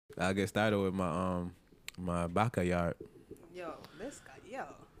I'll get started with my my backyard. Yo, this guy, yo.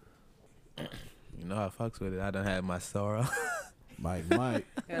 You know I fucks with it. I done had my sorrow. Mike. Yeah,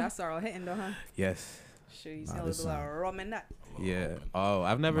 that sorrow hitting though, huh? Yes. Sure, you smell a little rum in that. Yeah. Oh,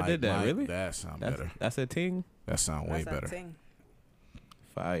 I've never did that. Really? That sound better. That's a ting. That sound way better. Ting.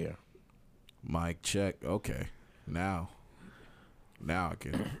 Fire. Mic check. Okay. Now I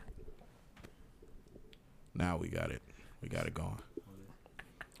get it. Now we got it. We got it going.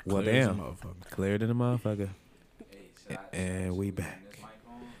 Well, damn. Cleared in the motherfucker. And we back.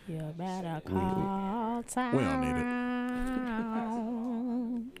 You better call time. We don't need it.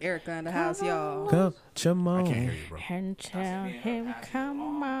 Erica in the house, y'all. Come on. I can't hear you, bro. And tell him,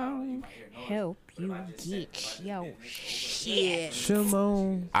 come on, help you get your shit. Come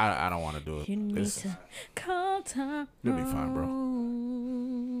on. I don't want to do it. You need to call time. You'll be fine, bro.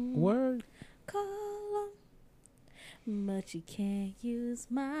 Word. Call him, but you can't use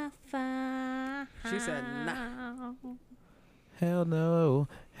my phone. She said, nah. Hell no.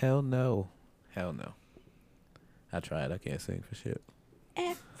 Hell no. Hell no. I tried. I can't sing for shit.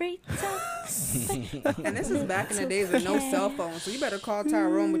 Every time. And this is back in the days with no cell phone, so you better call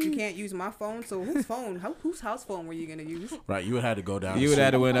Tyrone, but you can't use my phone. So whose phone? Whose house phone were you gonna use? Right, you would have to go down. You would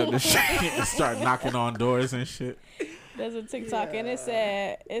have to went up the shit and start knocking on doors and shit. There's a TikTok and it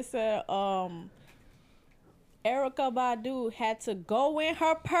said Erica Badu had to go in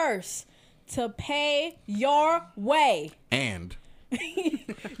her purse to pay your way. And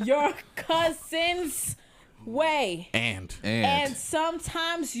your cousin's way. And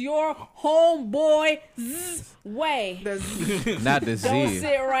sometimes your homeboy's way. Not the Z. Don't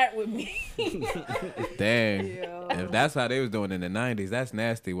sit right with me. Dang. Yo. If that's how they was doing in the 90s, that's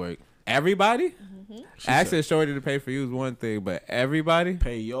nasty work. Everybody? Asking Shorty to pay for you is one thing, but everybody?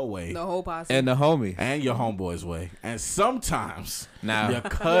 Pay your way. The whole posse. And the homie. And your homeboy's way. And sometimes Now, your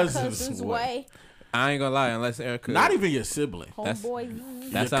cousin's way. I ain't gonna lie, unless Erica. Not even your sibling.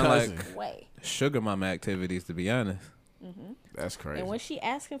 Homeboy. That sound like way. sugar mama activities, to be honest. Mm-hmm. That's crazy. And when she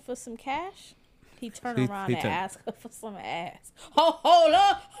asking for some cash, he turn around and ask her for some ass. Oh, hold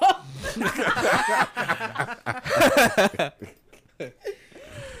up.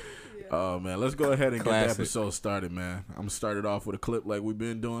 Oh, man. Let's go ahead and get the episode started, man. I'm going to start it off with a clip like we've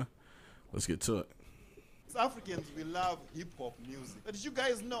been doing. Let's get to it. As Africans, we love hip-hop music. But did you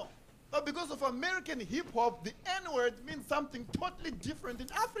guys know? But because of American hip-hop, the N-word means something totally different in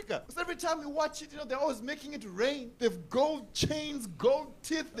Africa. Because every time you watch it, they're always making it rain. They have gold chains, gold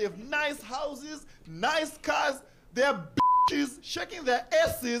teeth. They have nice houses, nice cars. They have bitches shaking their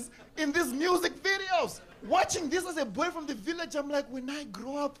asses in these music videos. Watching this as a boy from the village, I'm like, when I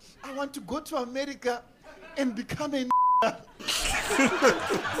grow up, I want to go to America and become a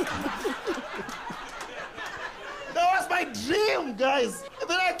That was my dream, guys. And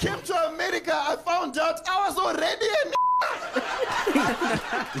then I came to America, I found out I was already a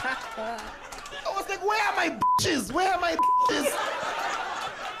I was like, where are my bitches? Where are my bitches?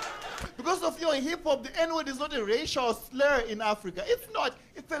 Because of your hip-hop, the N-word is not a racial slur in Africa. It's not.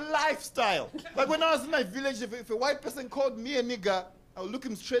 It's a lifestyle. Like when I was in my village, if a white person called me a nigga, I'll look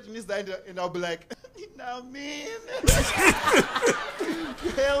him straight in his eye and I'll be like, you know what I mean?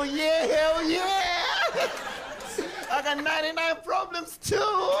 Hell yeah, hell yeah. I got 99 problems too.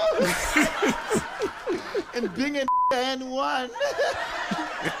 And being a and one.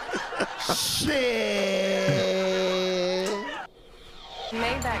 Shit.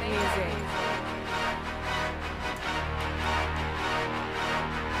 Made that music.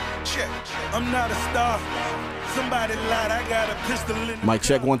 Check. I'm not a star. Somebody lied, I got a pistol in the Mic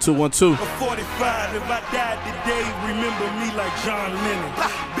check 1 2 1 2. A 45, if I died today, remember me like John Lennon.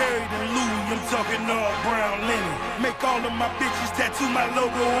 Buried in Louis, I'm talking all brown linen. Make all of my bitches tattoo my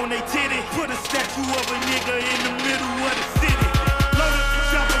logo on they titty. Put a statue of a nigga in the middle of the city. Load up the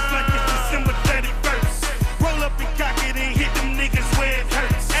choppers like it's December 31st. Roll up and cock it and hit them niggas where it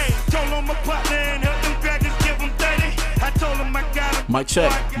hurts. Hey, told on my partner and help them dragons give them 30. I told him I got him. Mic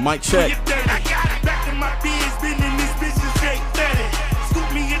check, mic check. I got it. Back to my biz, been in these bitches 8:30. Scoop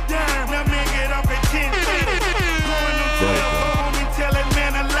me a dime, now man get off at 10:30. Going on 12 home and tell that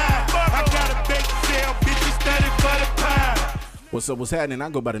man a lie. I got a bake sale, bitches 30 for the pie. What's up, what's happening? I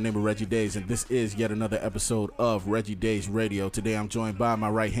go by the name of Reggie Days, and this is yet another episode of Reggie Days Radio. Today I'm joined by my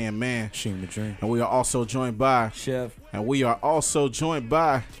right-hand man, Sheen the Dream. and we are also joined by Chef. And we are also joined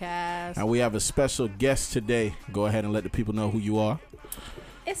by Cass. And we have a special guest today. Go ahead and let the people know who you are.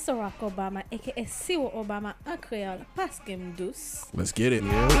 It's Barack Obama, a.k.a. Siwa Obama, en créole, parce que m'douce. Let's get it.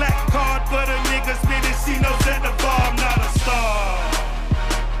 Black card for the niggas spinning C-notes at the bar. I'm not a star.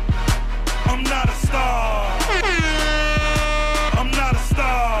 I'm not a star. I'm not a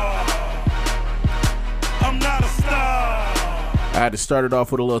star. had to start it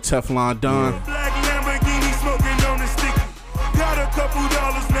off with a little Teflon Don. Black Lamborghini smoking on the sticky. Got a couple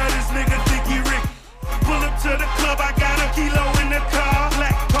dollars, now this nigga think he Ricky. Pull up to the club, I got a kilo in the car.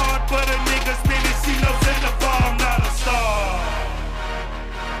 Black card, but a nigga spinning CeeLo's at the bar. I'm not a star.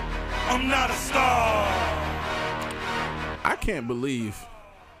 I'm not a star. I can't believe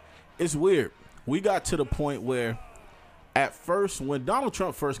it's weird. We got to the point where at first, when Donald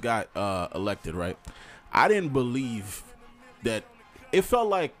Trump first got elected, right, I didn't believe that. It felt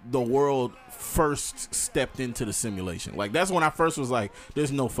like the world first stepped into the simulation. Like, that's when I first was like,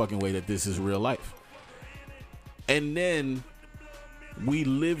 there's no fucking way that this is real life. And then we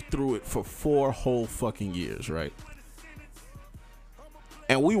lived through it for 4 whole fucking years, right?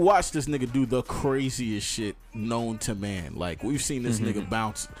 And we watched this nigga do the craziest shit known to man. Like, we've seen this nigga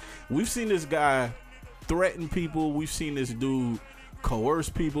bounce. We've seen this guy threaten people. We've seen this dude coerce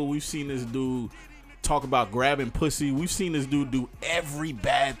people. We've seen this dude talk about grabbing pussy. We've seen this dude do every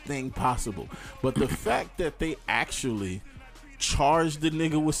bad thing possible. But the fact that they actually charged the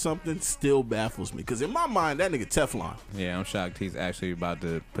nigga with something still baffles me. Because in my mind, that nigga Teflon. Yeah, I'm shocked he's actually about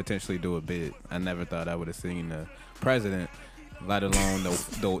to potentially do a bid. I never thought I would have seen the president, let alone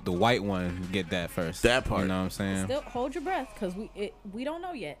the white one, get that first. That part. You know what I'm saying? Still hold your breath, because we don't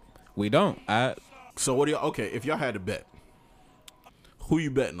know yet. We don't. So what do y'all, okay, if y'all had to bet, who you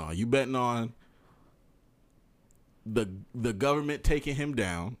betting on? You betting on the government taking him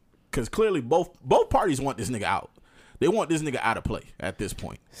down? Because clearly both parties want this nigga out. They want this nigga out of play at this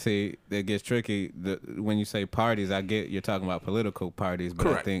point. See, it gets tricky. When you say parties, I get you're talking about political parties, but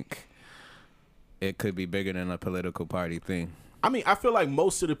Correct. I think it could be bigger than a political party thing. I mean, I feel like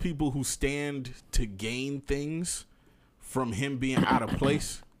most of the people who stand to gain things from him being out of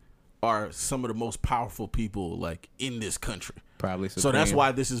place are some of the most powerful people, like, in this country. Probably. So that's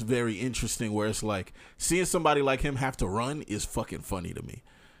why this is very interesting, where it's like seeing somebody like him have to run is fucking funny to me.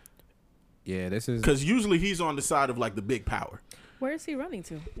 Yeah, this is Because usually he's on the side of, like, the big power. Where is he running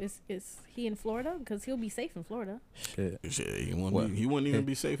to? Is he in Florida? Because he'll be safe in Florida. shit. Shit, he wouldn't even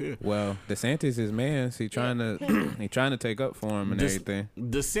be safe here. Well, DeSantis is man. He trying to take up for him and everything.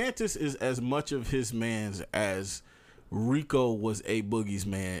 DeSantis is as much of his man's as Rico was A Boogie's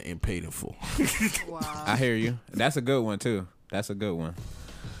man in Paid in Full. Wow. I hear you. That's a good one too. That's a good one.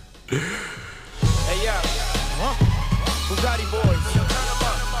 Hey, yo. Bugatti boys. Yo, turn them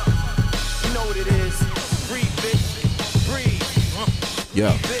up. You know what it is. Breathe, bitch. Breathe. Yo.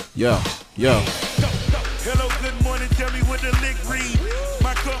 Hello, good morning. Tell me what the lick read.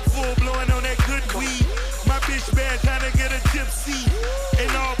 My cup full, blowing on that good weed. My bitch bad, trying to get a tipsy. And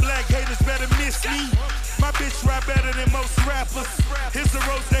all black haters better miss me. My bitch rap better than most rappers. Here's a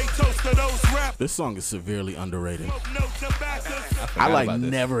rose toast to those rappers. This song is severely underrated. No tobacco. I like about this.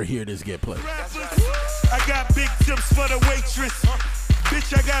 never hear this get played. I got big tips for the waitress.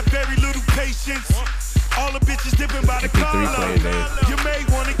 Bitch, I got very little patience. All the bitches dipping by the carload. You may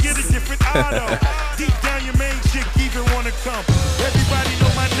wanna get a different auto. Deep down, your main chick even wanna come. Everybody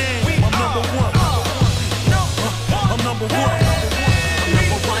know my name. I'm number one. I'm number one.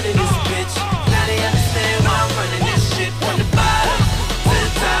 Number one in this bitch. Now they understand why I'm running this shit from the bottom to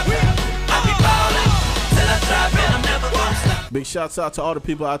the top. I be ballin' till I drop and I'm never gonna stop. Big shouts out to all the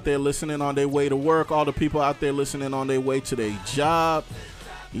people out there listening on their way to work, all the people out there listening on their way to their job.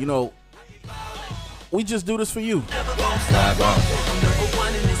 You know, we just do this for you. Never gonna stop. I'm number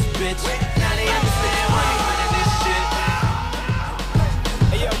one in this bitch. Now they understand why I'm running this shit.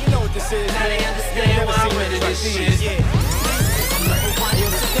 Hey, yo, you know what this is. Now they understand why I'm running this shit. Yeah. Number one in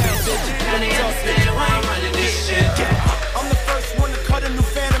this bitch. Now they understand why I'm running this shit. I'm the first one to cut a new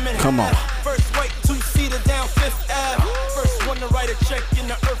Phantom in Come on. half. First white two-seater down Fifth Ave. First one to write a check in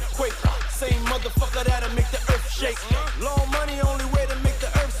the earthquake. Same motherfucker that'll make the earth shake. Long money, only way to make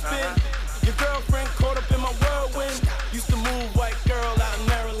the earth spin. Your girlfriend caught up in my whirlwind. Used to move white girl out in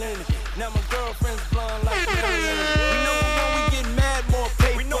Maryland. Now my girlfriend's blonde like Maryland. We know when we get mad, more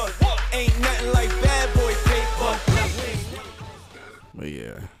paper. Ain't nothing like bad boy paper. But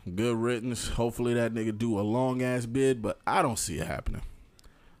yeah, good riddance. Hopefully that nigga do a long ass bid, but I don't see it happening.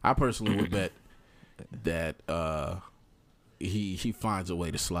 I personally would bet that he finds a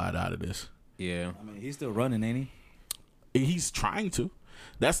way to slide out of this. Yeah. I mean, he's still running, ain't he? He's trying to.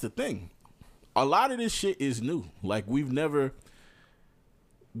 That's the thing. A lot of this shit is new. Like,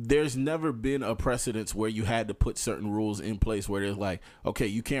 there's never been a precedence where you had to put certain rules in place where there's like, okay,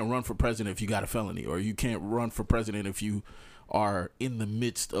 you can't run for president if you got a felony, or you can't run for president if you are in the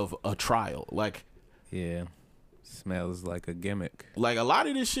midst of a trial. Like, Yeah. Smells like a gimmick. like a lot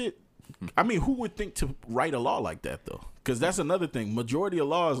of this shit, I mean, who would think to write a law like that, though? Because that's another thing. Majority of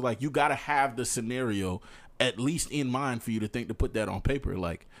laws, like, you got to have the scenario at least in mind for you to think to put that on paper.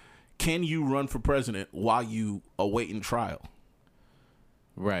 Like, can you run for president while you awaiting trial?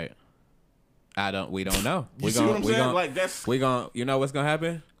 Right. We don't know. You see what I'm saying? Like, that's... You know what's gonna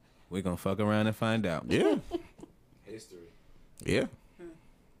happen? We're gonna fuck around and find out. Yeah. History. Yeah.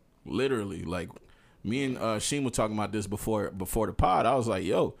 Literally, like, me and Sheen were talking about this before the pod. I was like,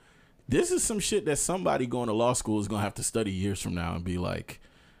 yo, this is some shit that somebody going to law school is gonna have to study years from now and be like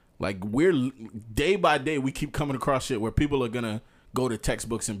we're day by day we keep coming across shit where people are gonna go to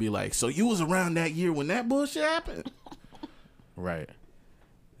textbooks and be like, so you was around that year when that bullshit happened? Right.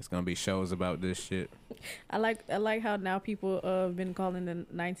 It's gonna be shows about this shit. I like how now people have been calling the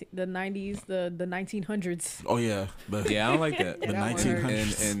 90s the 1900s. Oh yeah, yeah, I don't like that. The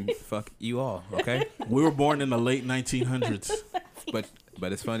 1900s and fuck you all. Okay, we were born in the late 1900s.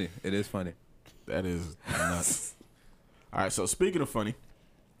 But it's funny. It is funny. That is nuts. All right, so speaking of funny,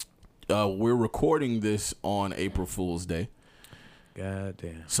 we're recording this on April Fool's Day. God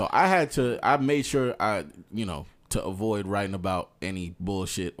damn. So I made sure to avoid writing about any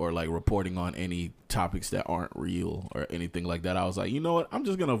bullshit or like reporting on any topics that aren't real or anything like that. I was like, you know what? I'm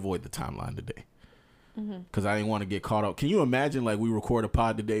just going to avoid the timeline today. Because I didn't want to get caught up. Can you imagine, like, we record a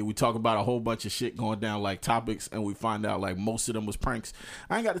pod today, we talk about a whole bunch of shit going down, like topics, and we find out like most of them was pranks?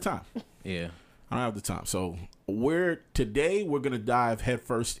 I ain't got the time. Yeah. I don't have the time. So today we're going to dive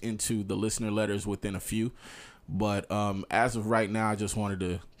headfirst into the listener letters within a few. But as of right now, I just wanted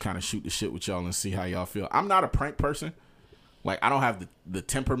to kind of shoot the shit with y'all and see how y'all feel. I'm not a prank person. Like, I don't have the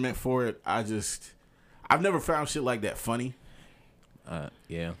temperament for it. I've never found shit like that funny.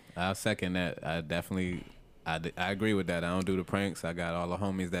 Yeah, I'll second that. I agree with that. I don't do the pranks. I got all the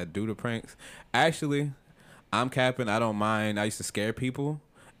homies that do the pranks. Actually, I'm capping. I don't mind. I used to scare people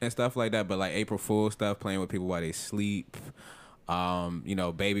and stuff like that. But like April Fool stuff, playing with people while they sleep.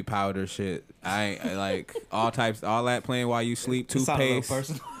 Baby powder shit. I like all that playing while you sleep.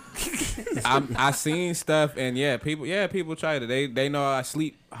 Toothpaste. I seen stuff and people try it. They know I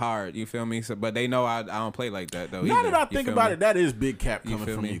sleep hard. You feel me? So, but they know I don't play like that though. Now that I think about it, that is big cap coming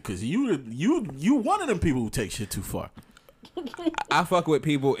from you because you one of them people who take shit too far. I fuck with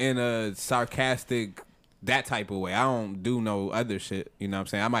people in a sarcastic, that type of way. I don't do no other shit. You know what I'm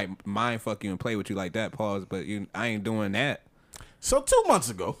saying? I might mind fuck you and play with you like that. Pause. But I ain't doing that. So 2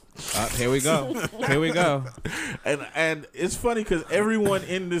 months ago, here we go. And it's funny because everyone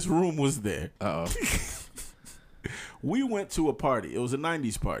in this room was there. We went to a party. It was a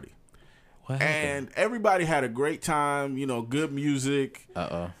 90s party. And everybody had a great time, good music,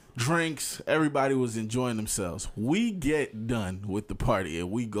 drinks. Everybody was enjoying themselves. We get done with the party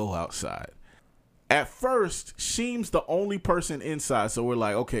and we go outside. At first, Sheem's the only person inside, so we're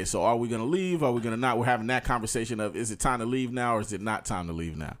like, okay, so are we going to leave? Are we going to not? We're having that conversation of, is it time to leave now or is it not time to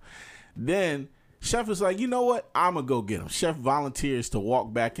leave now? Then Chef is like, you know what? I'm going to go get him. Chef volunteers to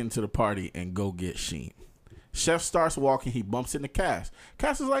walk back into the party and go get Sheem. Chef starts walking. He bumps into Cass.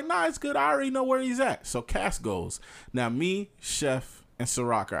 Cass is like, nah, it's good. I already know where he's at. So Cass goes. Now me, Chef, and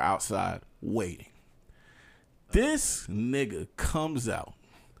Ciroc are outside waiting. This nigga comes out.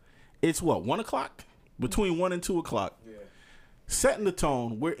 It's what, 1 o'clock? Between 1 and 2 o'clock. Yeah. Setting the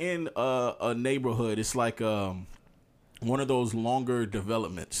tone. We're in a neighborhood. It's like one of those longer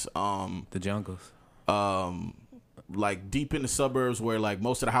developments. The jungles. Like deep in the suburbs where like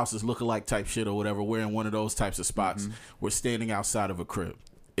most of the houses look alike type shit or whatever. We're in one of those types of spots. Mm-hmm. We're standing outside of a crib.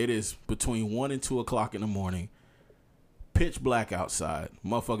 It is between 1 and 2 o'clock in the morning. Pitch black outside.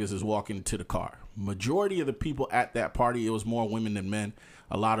 Motherfuckers is walking to the car. Majority of the people at that party, it was more women than men.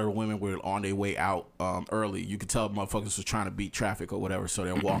 A lot of the women were on their way out early. You could tell motherfuckers was trying to beat traffic or whatever, so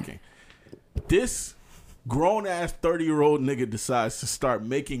they're walking. This grown-ass 30-year-old nigga decides to start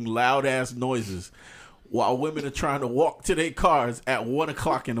making loud-ass noises while women are trying to walk to their cars at 1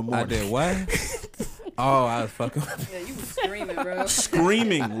 o'clock in the morning. I did what? Oh, I was fucking. Yeah, you was screaming, bro.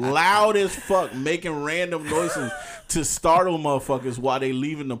 Screaming loud as fuck, making random noises to startle motherfuckers while they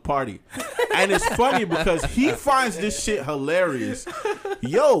leaving the party. And it's funny because he finds this shit hilarious.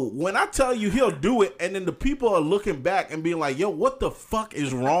 Yo, when I tell you he'll do it, and then the people are looking back and being like, yo, what the fuck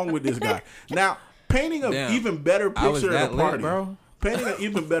is wrong with this guy? Now, painting an even better picture of the party. Lit, bro. Painting an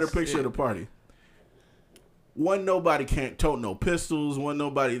even better picture of the party. Wasn't nobody can't tote no pistols. Wasn't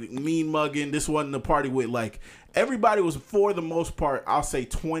nobody mean mugging. This wasn't the party with like everybody was for the most part. I'll say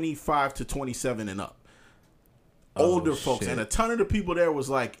 25 to 27 and up. Older folks, and a ton of the people there was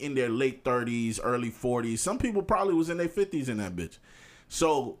like in their late 30s, early 40s. Some people probably was in their 50s in that bitch.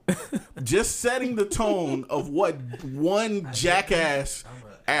 So just setting the tone of what one jackass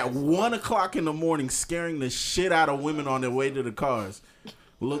at 1 o'clock in the morning scaring the shit out of women on their way to the cars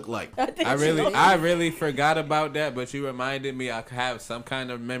look like? I really forgot about that, but you reminded me. I have some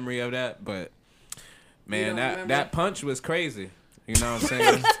kind of memory of that, but man, that punch was crazy. You know what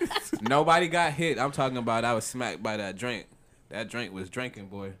I'm saying? Nobody got hit. I'm talking about I was smacked by that drink. That drink was drinking,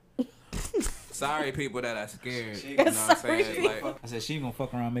 boy. Sorry, people that I scared. You know what I'm saying? Like, I said she gonna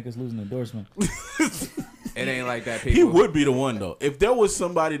fuck around and make us lose an endorsement. It ain't like that, people. He would be the one though. If there was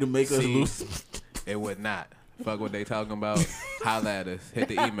somebody to make us lose, it would not. Fuck what they talking about. Holla at us. Hit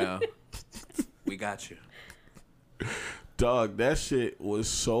the email. We got you. Dog, that shit was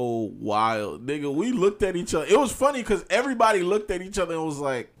so wild. Nigga, we looked at each other. It was funny because everybody looked at each other and was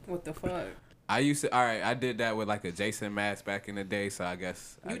like, what the fuck? I did that with like a Jason mask back in the day, so I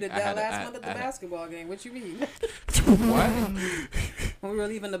guess. You did that last month at the basketball game. What you mean? What? When we were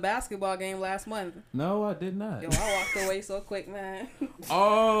leaving the basketball game last month. No, I did not. Yo, I walked away so quick, man.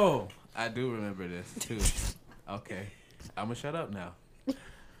 Oh, I do remember this too. Okay. I'm going to shut up now.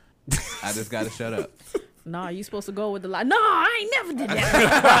 I just got to shut up. Nah, you supposed to go with the lie. No, I ain't never did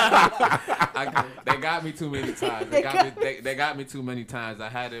that. They got me too many times. They got me too many times. I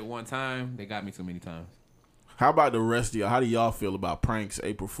had it one time. They got me too many times. How about the rest of y'all? How do y'all feel about pranks,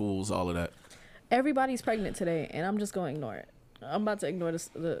 April Fools, all of that? Everybody's pregnant today, and I'm just going to ignore it. I'm about to ignore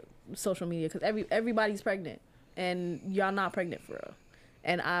the social media because everybody's pregnant, and y'all not pregnant for real.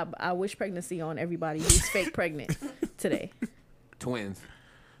 And I wish pregnancy on everybody who's fake pregnant today. Twins.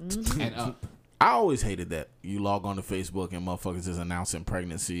 Mm-hmm. And up. I always hated that. You log on to Facebook and motherfuckers is announcing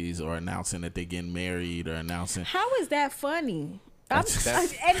pregnancies or announcing that they getting married or announcing. How is that funny? And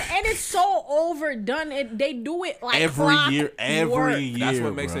it's so overdone. They do it like every year. That's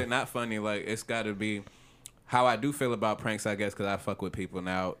what makes it not funny. Like, it's got to be how I do feel about pranks, I guess, because I fuck with people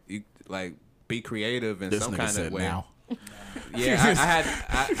now. You like be creative in some kind of way. Now. Yeah,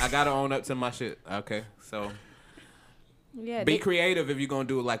 I gotta own up to my shit. Okay, so yeah, be creative if you're gonna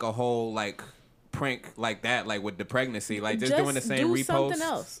do like a whole like prank like that, like with the pregnancy, like just doing the same repost. Something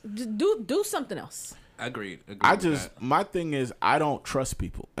else. Just do something else. Agreed. My thing is, I don't trust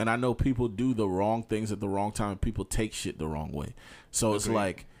people, and I know people do the wrong things at the wrong time. And people take shit the wrong way, so it's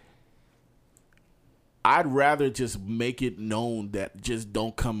like, I'd rather just make it known that just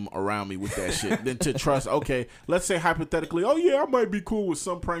don't come around me with that shit than to trust. Okay, let's say hypothetically, oh yeah, I might be cool with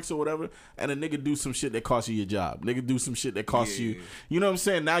some pranks or whatever, and a nigga do some shit that costs you your job. Nigga do some shit that costs you. You know what I'm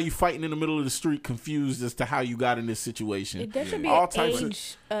saying? Now you fighting in the middle of the street, confused as to how you got in this situation. There should be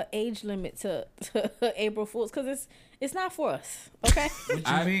an age limit to April Fools because it's not for us. Okay.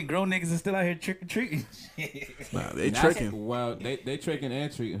 What you mean? Grown niggas are still out here trick or treating. Nah, they tricking. Well, they tricking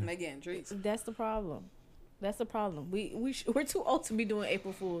and treating. They getting treats. That's the problem. We're too old to be doing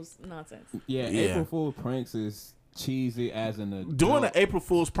April Fool's nonsense. Yeah. April Fool pranks is cheesy as an adult. Doing an April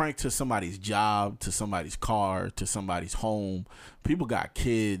Fool's prank to somebody's job, to somebody's car, to somebody's home. People got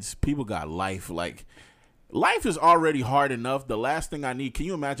kids. People got life. Like, life is already hard enough. The last thing I need, can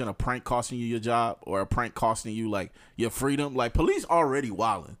you imagine a prank costing you your job or a prank costing you like your freedom? Like, police already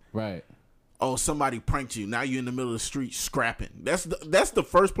wilding. Right. Oh, somebody pranked you. Now you're in the middle of the street scrapping. That's the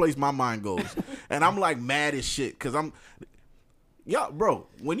first place my mind goes. And I'm like mad as shit because bro,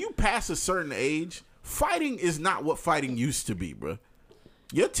 when you pass a certain age, fighting is not what fighting used to be, bro.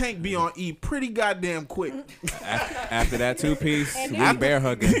 Your tank be on E pretty goddamn quick. After that 2-piece, we bear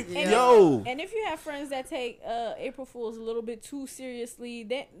hugging. Yo. And if you have friends that take April Fools a little bit too seriously,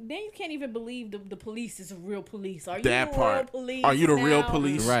 then you can't even believe the police is a real police. Are you the real police? Are you the real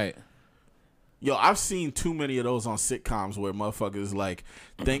police? Right. Yo, I've seen too many of those on sitcoms where motherfuckers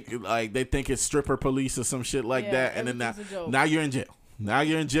they think it's stripper police or some shit like that, and then now you're in jail. Now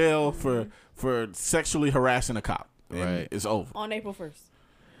you're in jail for sexually harassing a cop. Right, it's over on April 1st.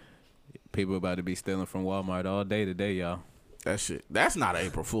 People about to be stealing from Walmart all day today, y'all. That shit. That's not an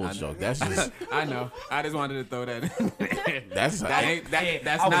April Fool's joke. That's just. I know. I just wanted to throw that in. That's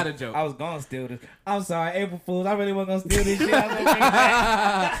not a joke. I was gonna steal this. I'm sorry, April Fools. I really wasn't gonna steal this shit.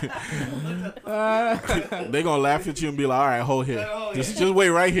 They gonna laugh at you and be like, "All right, hold here. Just wait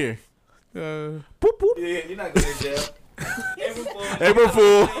right here." Boop boop. Yeah, you're not going to jail. April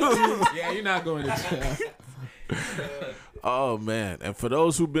Fool. Yeah, you're not going to jail. Oh man! And for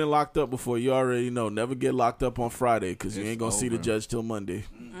those who've been locked up before, you already know, never get locked up on Friday because you ain't gonna see the judge till Monday.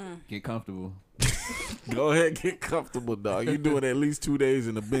 Get comfortable. Go ahead, get comfortable, dog. You doing at least 2 days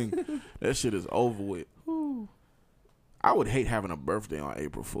in the Bing. That shit is over with. I would hate having a birthday on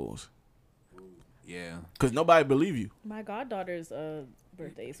April Fools. Yeah. Because nobody believe you. My goddaughter's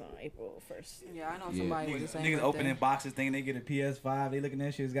birthday's on April 1st. Yeah, I know somebody with the same niggas birthday. opening boxes thinking they get a PS5. They looking at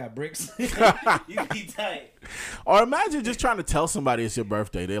that shit, it's got bricks. You be tight. Or imagine just trying to tell somebody it's your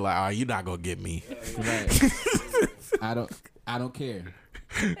birthday. They're like, "Oh, you're not gonna get me." Right. I don't care.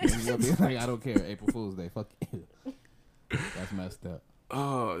 And you'll be like, I don't care. April Fool's Day. Fuck you. That's messed up.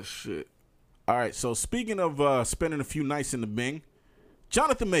 Oh shit. All right. So speaking of spending a few nights in the Bing,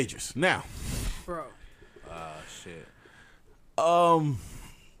 Jonathan Majors. Now, Bro. Shit.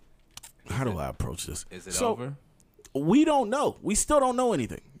 how do I approach this? Is it over? We don't know. We still don't know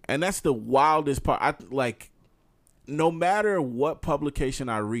anything, and that's the wildest part. No matter what publication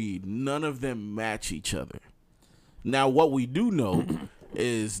I read, none of them match each other. Now, what we do know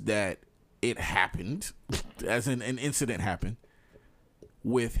is that it happened, as in an incident happened,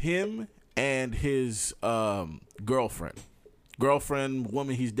 with him and his girlfriend,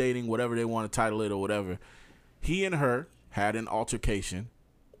 woman he's dating, whatever they want to title it or whatever. He and her had an altercation.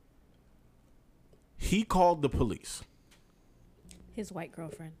 He called the police. His white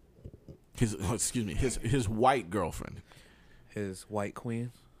girlfriend. His white girlfriend. His white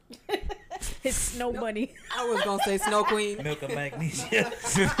queen. His snow bunny. I was gonna say Snow Queen. Milk of magnesia.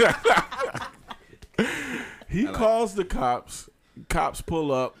 He calls the cops. Cops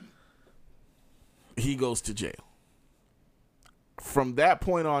pull up. He goes to jail. From that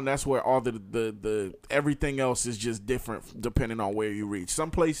point on, that's where all the everything else is just different depending on where you reach. Some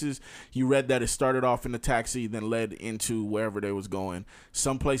places you read that it started off in the taxi, then led into wherever they was going.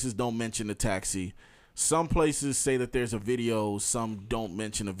 Some places don't mention the taxi. Some places say that there's a video. Some don't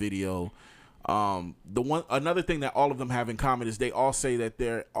mention a video. Another thing that all of them have in common is they all say that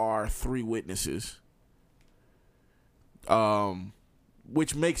there are 3 witnesses.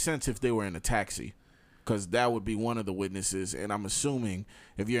 Which makes sense if they were in a taxi. Because that would be one of the witnesses. And I'm assuming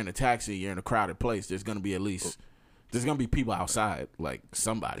if you're in a taxi, you're in a crowded place, there's going to be there's going to be people outside, like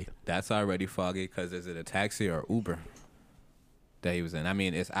somebody. That's already foggy because is it a taxi or Uber that he was in? I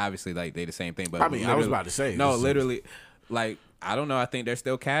mean, it's obviously like they the same thing. But I mean, I was about to say. No, literally, like, I don't know. I think there's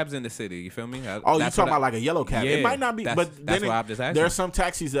still cabs in the city. You feel me? You talking about like a yellow cab? Yeah, it might not be, but that's why I'm just asking. There are some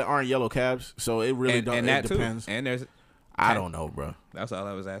taxis that aren't yellow cabs, so it really and that depends. Too. And there's I don't know, bro. That's all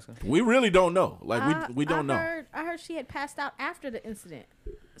I was asking. We really don't know. Like we don't know. I heard she had passed out after the incident,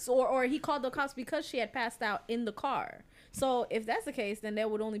 so or he called the cops because she had passed out in the car. So if that's the case, then there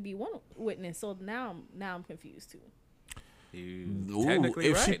would only be one witness. So now I'm confused too.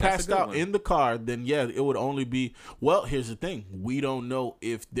 If she passed out in the car, then yeah, it would only be. Well, here's the thing: we don't know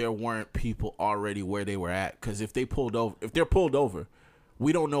if there weren't people already where they were at. Because if they're pulled over.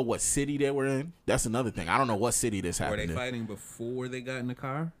 We don't know what city they were in. That's another thing. I don't know what city this happened in. Were they fighting before they got in the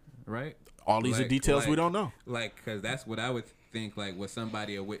car? Right? All these are details we don't know. Like, because that's what I would think. Like, was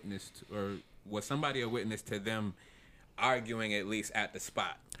somebody a witness to them arguing at least at the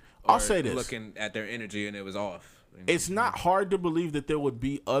spot? I'll say this. Looking at their energy and it was off. You know? It's not hard to believe that there would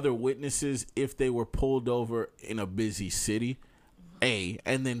be other witnesses if they were pulled over in a busy city. A,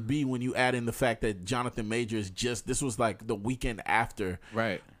 and then B, when you add in the fact that Jonathan Majors this was like the weekend after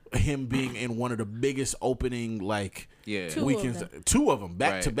him being in one of the biggest opening weekends, 2 of them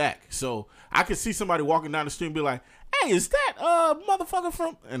back to back. So I could see somebody walking down the street and be like, "Hey, is that motherfucker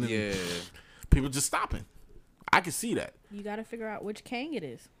from?" And then people just stopping. I could see that. You got to figure out which Kang it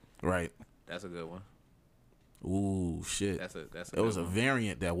is. Right. That's a good one. Ooh, shit. That's a it was a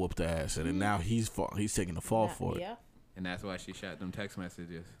variant that whooped the ass, and then now he's taking the fall for it. Yeah. And that's why she shot them text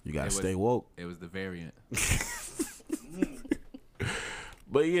messages. You gotta stay woke. It was the variant.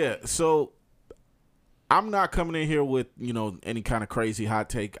 But yeah, so I'm not coming in here with any kind of crazy hot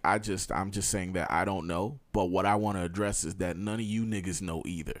take. I'm just saying that I don't know. But what I want to address is that none of you niggas know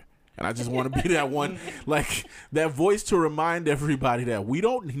either. And I just want to be that one, like that voice to remind everybody that we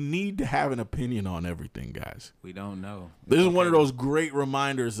don't need to have an opinion on everything, guys. We don't know. This is one of those great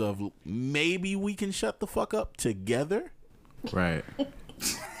reminders of maybe we can shut the fuck up together. Right.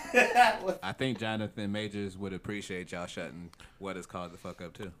 I think Jonathan Majors would appreciate y'all shutting what is called the fuck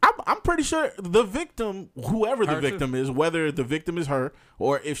up too. I'm pretty sure the victim, whoever the victim is, whether the victim is her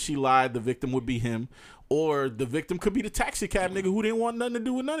or if she lied, the victim would be him, or the victim could be the taxi cab nigga who didn't want nothing to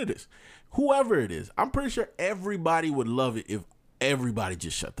do with none of this. Whoever it is, I'm pretty sure everybody would love it if everybody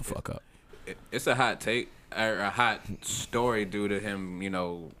just shut the fuck up. It's a hot take or a hot story due to him,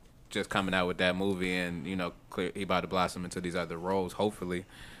 just coming out with that movie and clear he about to blossom into these other roles, hopefully.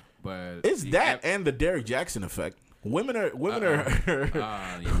 But it's that and the Derrick Jackson effect. Women are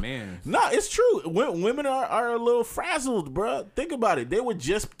your man. No, it's true. Women are a little frazzled, bro. Think about it. They were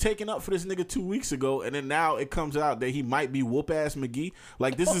just taken up for this nigga 2 weeks ago, and then now it comes out that he might be whoop ass McGee.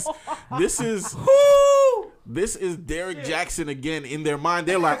 Like this is Derrick Jackson again in their mind.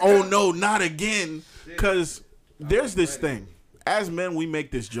 They're like, oh no, not again, because there's this thing. As men, we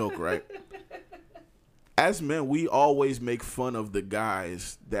make this joke, right? As men, we always make fun of the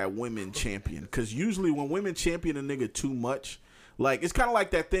guys that women champion. Because usually when women champion a nigga too much, Like, it's kind of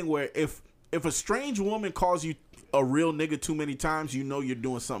like that thing where if a strange woman calls you a real nigga too many times, you know you're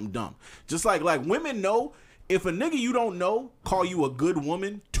doing something dumb. Just like women know, if a nigga you don't know call you a good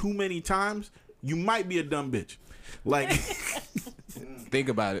woman too many times, you might be a dumb bitch. Like, think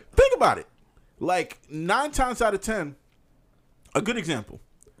about it. Think about it. Like, 9 times out of 10, a good example.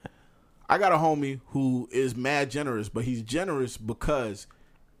 I got a homie who is mad generous, but he's generous because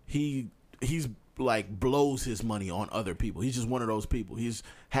he's like blows his money on other people. He's just one of those people. He's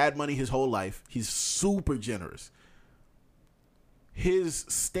had money his whole life. He's super generous. His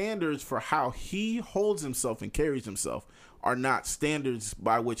standards for how he holds himself and carries himself are not standards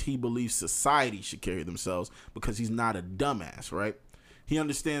by which he believes society should carry themselves, because he's not a dumbass, right? He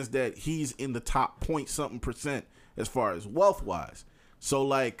understands that he's in the top point something percent as far as wealth wise. So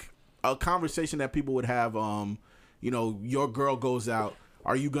like a conversation that people would have, your girl goes out,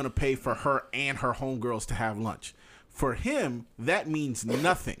 are you going to pay for her and her homegirls to have lunch? For him, that means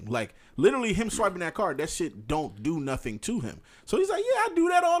nothing. Like, literally him swiping that card, that shit don't do nothing to him. So he's like, yeah, I do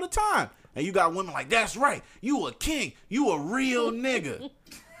that all the time. And you got women like, that's right, you a king, you a real nigga.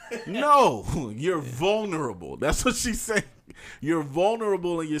 No, you're vulnerable. That's what she's saying. You're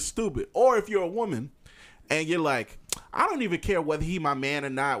vulnerable and you're stupid. Or if you're a woman and you're like, I don't even care whether he my man or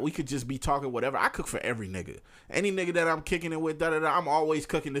not. We could just be talking whatever. I cook for every nigga. Any nigga that I'm kicking it with, I'm always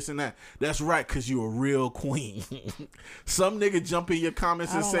cooking this and that. That's right, because you a real queen. Some nigga jump in your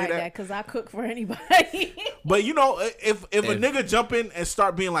comments and say that. Because I cook for anybody. But, if a nigga jump in and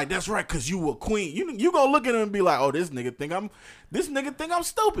start being like, that's right, because you a queen, you gonna look at him and be like, oh, this nigga think I'm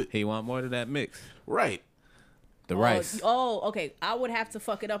stupid. He want more of that mix. Right. The rice. Oh, okay. I would have to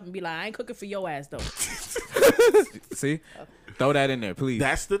fuck it up and be like, I ain't cooking for your ass, though. See? Throw that in there, please.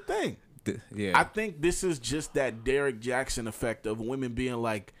 That's the thing. Yeah. I think this is just that Derek Jackson effect of women being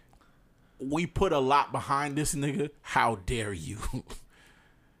like, we put a lot behind this nigga. How dare you?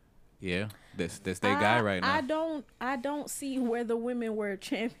 Yeah. That's their guy right now. I don't see where the women were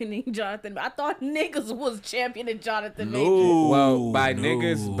championing Jonathan. I thought niggas was championing Jonathan Majors. Well, by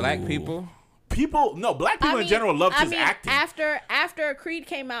niggas, black people. Black people in general love his acting. After Creed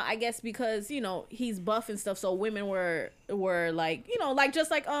came out, I guess because he's buff and stuff, so women were like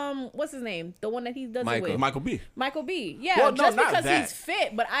what's his name, the one that he does it with, Michael B. Yeah, well, just because he's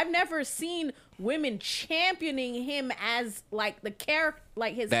fit, but I've never seen women championing him as like the character,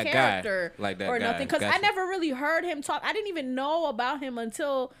 like his that character, guy, like that or guy. nothing. Because Gotcha. I never really heard him talk. I didn't even know about him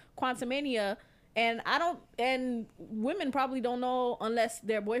until Quantumania. And women probably don't know unless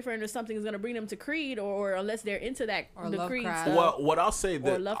their boyfriend or something is gonna bring them to Creed, or unless they're into that or the Lovecraft. Creed stuff. Well, what I'll say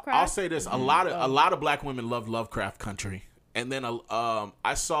I'll say this: a lot of black women love Lovecraft Country, and then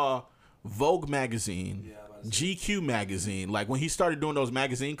I saw Vogue magazine, GQ magazine, like when he started doing those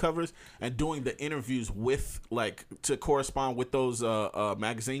magazine covers and doing the interviews with to correspond with those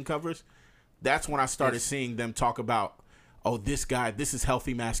magazine covers. That's when I started seeing them talk about, oh, this guy, this is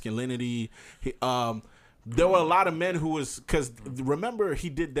healthy masculinity. There were a lot of men who was, because remember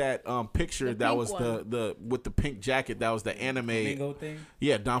he did that picture that was the with the pink jacket, that was the anime Flamingo thing.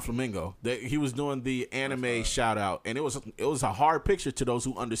 Yeah, Don Flamingo. He was doing the anime shout out, and it was a hard picture to those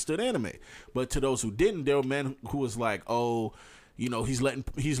who understood anime, but to those who didn't, there were men who was like, oh, he's letting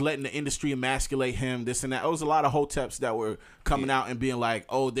the industry emasculate him, this and that. It was a lot of hoteps that were coming out and being like,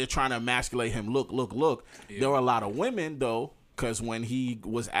 oh, they're trying to emasculate him. Look. Yeah. There were a lot of women, though, because when he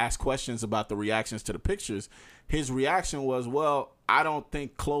was asked questions about the reactions to the pictures, his reaction was, well, I don't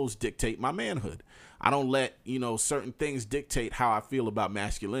think clothes dictate my manhood. I don't let, certain things dictate how I feel about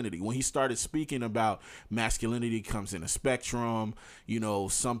masculinity. When he started speaking about masculinity comes in a spectrum,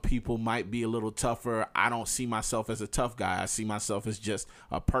 some people might be a little tougher. I don't see myself as a tough guy. I see myself as just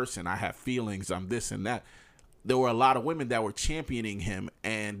a person. I have feelings. I'm this and that. There were a lot of women that were championing him,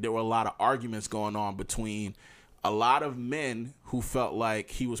 and there were a lot of arguments going on between a lot of men who felt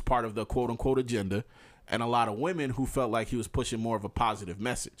like he was part of the quote-unquote agenda, and a lot of women who felt like he was pushing more of a positive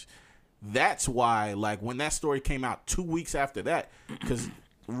message. That's why, when that story came out 2 weeks after that, because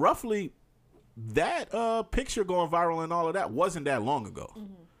roughly that picture going viral and all of that wasn't that long ago.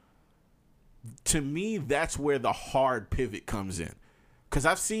 Mm-hmm. To me, that's where the hard pivot comes in. Because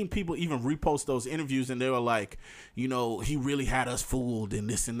I've seen people even repost those interviews, and they were like, he really had us fooled and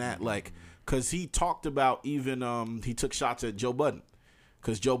this and that. Because he talked about even, he took shots at Joe Budden.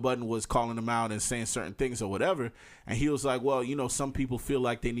 Because Joe Budden was calling him out and saying certain things or whatever. And he was like, well, some people feel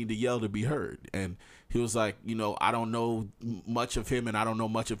like they need to yell to be heard. And he was like, I don't know much of him and I don't know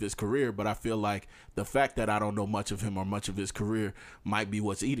much of his career, but I feel like the fact that I don't know much of him or much of his career might be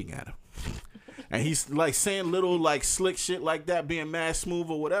what's eating at him. and he's like saying little like slick shit like that, being mad smooth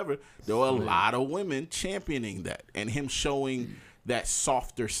or whatever. There were a lot of women championing that and him showing that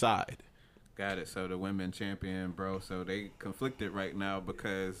softer side. Got it. So the women champion, bro. So they conflicted right now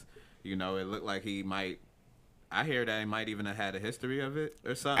because, you know, it looked like he might. I hear that he might even have had a history of it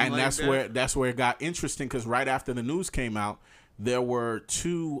or something. And like that's where it got interesting because right after the news came out, there were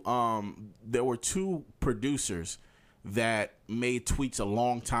two producers that made tweets a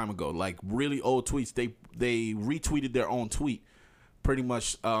long time ago, like really old tweets. They retweeted their own tweet, pretty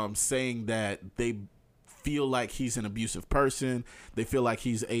much saying that they feel like he's an abusive person. They feel like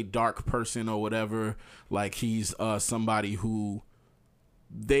he's a dark person or whatever. Like he's somebody who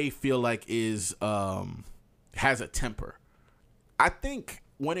they feel like is has a temper. I think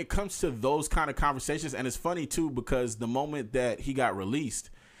when it comes to those kind of conversations, and it's funny too because the moment that he got released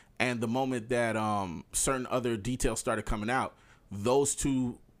and the moment that certain other details started coming out, those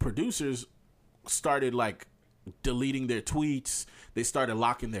two producers started like deleting their tweets. They started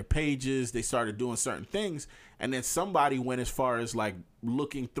locking their pages. They started doing certain things. And then somebody went as far as like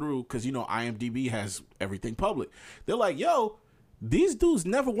looking through, because, you know, IMDb has everything public. They're like, yo, these dudes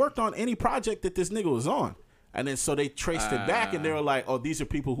never worked on any project that this nigga was on. And then so they traced it back and they were like, oh, these are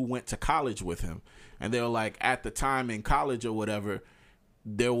people who went to college with him. And they were like, at the time in college or whatever,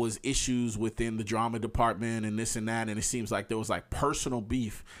 there was issues within the drama department and this and that. And it seems like there was like personal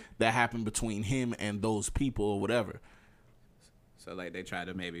beef that happened between him and those people or whatever. So like they tried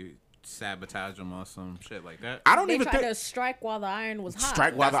to maybe sabotage him or some shit like that. They tried to strike while the iron was hot.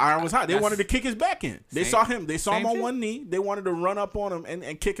 The iron was hot. They wanted to kick his back in. They saw him on one knee. They wanted to run up on him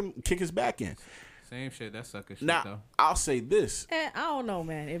and kick his back in. Same shit. That's sucker shit now, though. I'll say this. I don't know,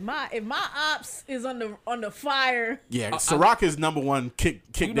 man. If my ops is on the fire. Yeah, Ciroc is number one. Kick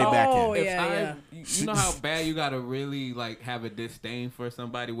their back in. Oh yeah. You know how bad you gotta really like have a disdain for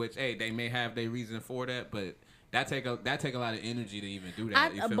somebody, which they may have their reason for that, but that take a lot of energy to even do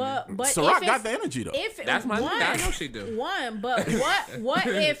that. You feel me? But Ciroc got the energy though. That's my thing. I know she do. But what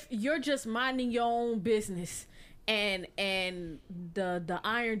if you're just minding your own business? And the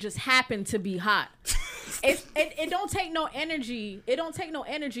iron just happened to be hot. It don't take no energy. It don't take no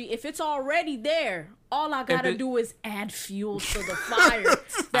energy. If it's already there, all I gotta do is add fuel to the fire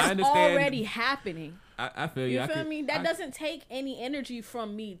that's already happening. I feel you. You feel me? That doesn't take any energy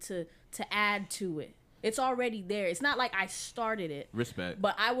from me to add to it. It's already there. It's not like I started it. Respect.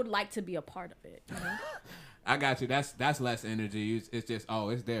 But I would like to be a part of it. You know? I got you. That's less energy. It's just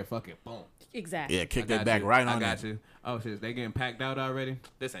it's there. Fuck it. Boom. Exactly. Yeah, kick that back right on. I got you. Oh shit, they getting packed out already.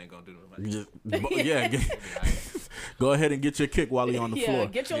 This ain't gonna do much. Go ahead and get your kick while you're on the floor.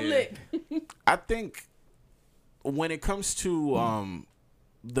 Get your lick. I think when it comes to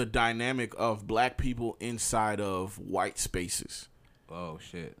the dynamic of black people inside of white spaces. Oh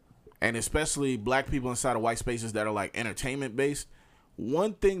shit. And especially black people inside of white spaces that are like entertainment based.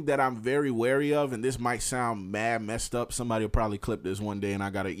 One thing that I'm very wary of, and this might sound messed up. Somebody will probably clip this one day and I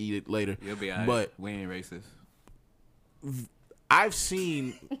got to eat it later. You'll be all right. But we ain't racist. I've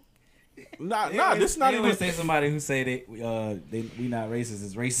seen... this is not even... say somebody who say we not racist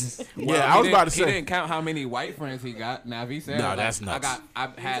is racist. Well, yeah, I was about to say... He didn't count how many white friends he got. Now, if he said... No, that's nuts.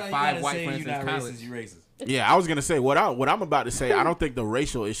 I've had 5 white friends in college. You racist. Yeah, I was going to say, what I'm about to say, I don't think the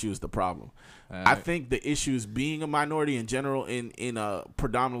racial issue is the problem. Right. I think the issue is being a minority in general in a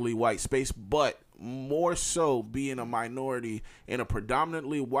predominantly white space, but more so being a minority in a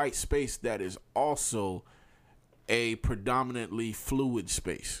predominantly white space that is also a predominantly fluid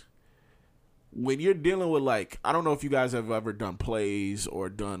space. When you're dealing with, like, I don't know if you guys have ever done plays or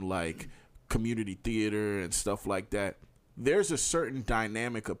done like community theater and stuff like that. There's a certain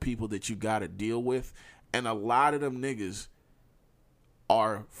dynamic of people that you got to deal with, and a lot of them niggas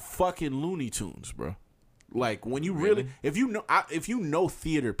are fucking Looney Tunes, bro. Like when you really if you know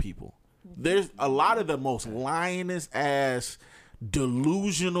theater people, there's a lot of the most lioness ass,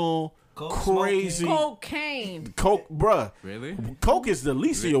 delusional, crazy cocaine. Coke, bruh. Really? Coke is the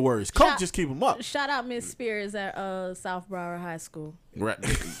least of your worries. Coke just keep them up. Shout out Miss Spears at South Broward High School. Right.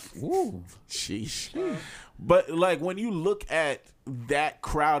 Ooh, sheesh. But like when you look at that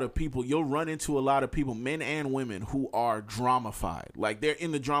crowd of people, you'll run into a lot of people, men and women, who are drama-fied. Like they're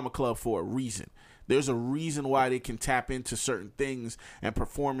in the drama club for a reason. There's a reason why they can tap into certain things and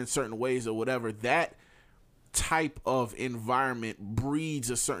perform in certain ways or whatever. That type of environment breeds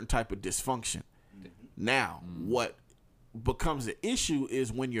a certain type of dysfunction. Now, what becomes the issue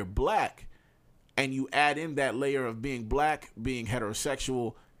is when you're black and you add in that layer of being black, being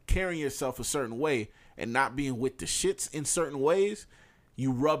heterosexual, carrying yourself a certain way, and not being with the shits in certain ways,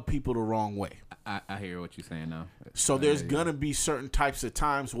 you rub people the wrong way. I hear what you're saying now. So there's gonna be certain types of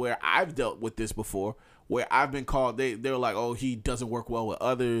times where I've dealt with this before, where I've been called. They're like, oh, he doesn't work well with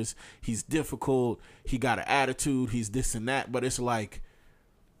others. He's difficult. He got an attitude. He's this and that. But it's like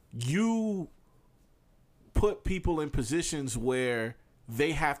you put people in positions where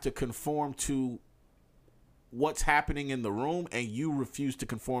they have to conform to what's happening in the room, and you refuse to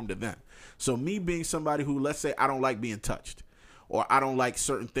conform to them. So me being somebody who, let's say, I don't like being touched, or I don't like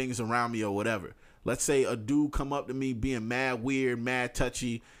certain things around me or whatever. Let's say a dude come up to me being mad weird, mad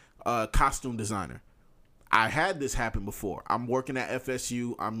touchy, costume designer. I had this happen before. I'm working at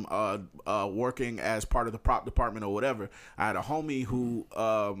FSU. I'm working as part of the prop department or whatever. I had a homie who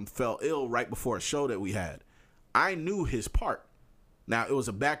fell ill right before a show that we had. I knew his part. Now, it was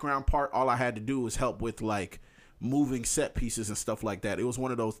a background part. All I had to do was help with, like, moving set pieces and stuff like that. It was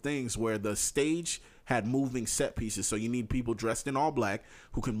one of those things where the stage had moving set pieces, so you need people dressed in all black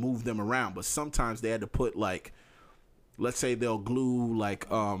who can move them around. But sometimes they had to put, like, let's say they'll glue, like,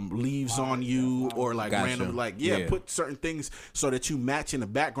 leaves on you, or, like, random, like, put certain things so that you match in the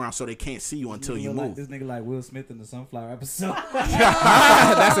background so they can't see you until you move. Like this nigga like Will Smith in the Sunflower episode.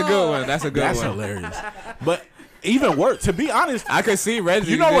 That's a good one. That's hilarious. But even worse, to be honest, I could see Reggie.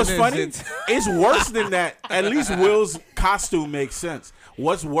 You know what's funny? It's worse than that. At least Will's costume makes sense.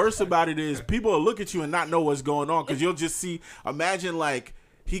 What's worse about it is people will look at you and not know what's going on, because you'll just see, imagine like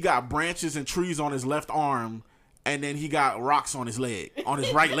he got branches and trees on his left arm, and then he got rocks on his leg, on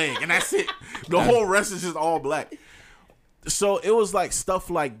his right leg, and that's it. The whole rest is just all black. So it was like stuff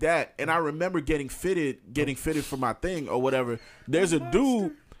like that. And I remember getting fitted for my thing or whatever. There's a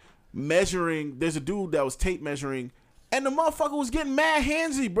dude that was tape measuring, and the motherfucker was getting mad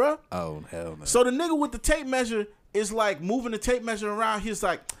handsy, bro. Oh, hell no. So the nigga with the tape measure is like moving the tape measure around. He's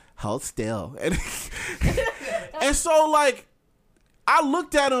like, hold still. And so like, I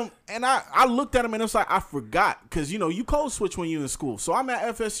looked at him and it was like, I forgot. Cause you know, you code switch when you're in school. So I'm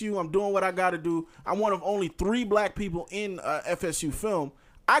at FSU. I'm doing what I got to do. I'm one of only 3 black people in FSU film.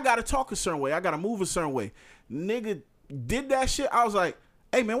 I got to talk a certain way. I got to move a certain way. Nigga did that shit. I was like,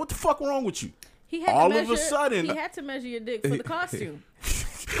 hey man, what the fuck wrong with you? He had of a sudden, he had to measure your dick for the costume.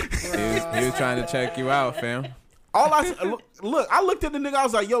 he was trying to check you out, fam. I looked at the nigga. I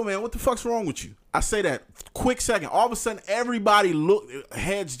was like, yo man, what the fuck's wrong with you? I say that quick second. All of a sudden, everybody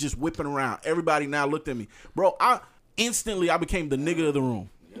heads just whipping around. Everybody now looked at me, bro. I became the nigga of the room.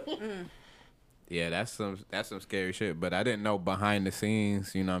 Yeah, that's some scary shit. But I didn't know behind the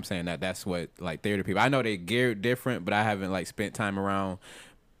scenes, you know what I'm saying, that's what, like, theater people, I know they geared different, but I haven't, like, spent time around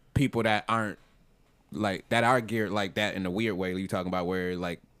people that aren't, like, that are geared like that in a weird way you talking about, where,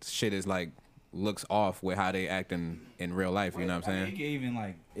 like, shit is, like, looks off with how they act in real life, you know what I'm saying? I mean, even,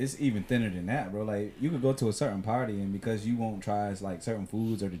 like, it's even thinner than that, bro. Like, you could go to a certain party, and because you won't try, like, certain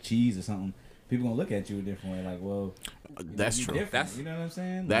foods or the cheese or something, people gonna look at you a different way. Like, well, that's true. You know what I'm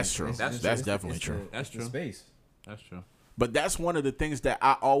saying? That's true. That's definitely true. That's true. Space. That's true. But that's one of the things that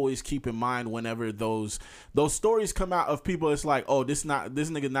I always keep in mind whenever those stories come out of people. It's like, oh, this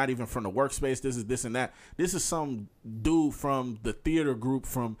nigga not even from the workspace. This is this and that. This is some dude from the theater group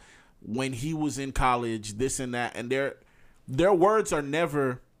from when he was in college. This and that, and their words are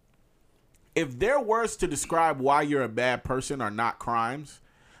never. If their words to describe why you're a bad person are not crimes,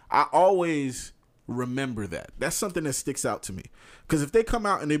 I always remember that. That's something that sticks out to me. Because if they come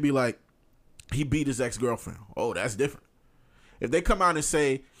out and they be like, he beat his ex-girlfriend, oh, that's different. If they come out and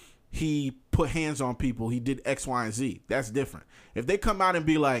say he put hands on people, he did X, Y, and Z, that's different. If they come out and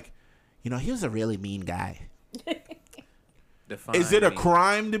be like, you know, he was a really mean guy. Is it a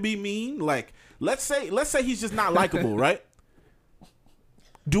crime to be mean? Like, let's say he's just not likable, right?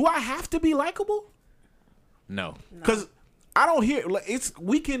 Do I have to be likable? No. Because I don't hear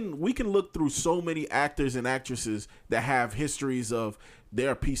we can look through so many actors and actresses that have histories of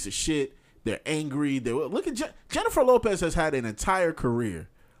they're a piece of shit, they're angry. Look at Jennifer Lopez has had an entire career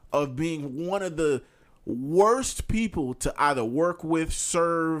of being one of the worst people to either work with,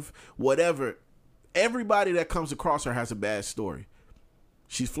 serve, whatever. Everybody that comes across her has a bad story.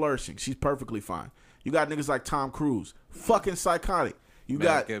 She's flourishing. She's perfectly fine. You got niggas like Tom Cruise, fucking psychotic. You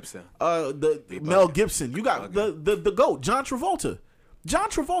got Gibson. Mel Gibson. You got the GOAT, John Travolta. John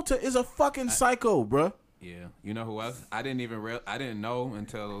Travolta is a fucking psycho, bruh. Yeah. You know who else? I didn't know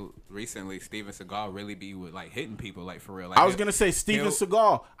until recently Steven Seagal really be with, like, hitting people, like, for real. Like, I was gonna say Steven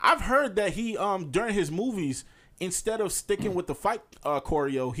Seagal. I've heard that he during his movies, instead of sticking with the fight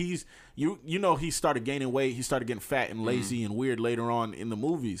choreo, he started gaining weight. He started getting fat and lazy and weird later on in the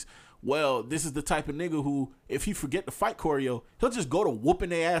movies. Well, this is the type of nigga who, if he forget the fight choreo, he'll just go to whooping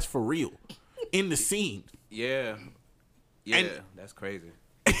their ass for real in the scene. Yeah. Yeah, that's crazy.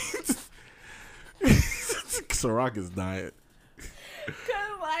 Ciroc is dying.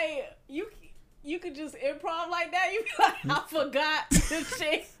 Cause like you could just improv like that. You be like, I forgot the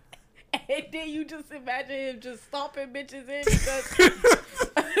shit, and then you just imagine him just stomping bitches in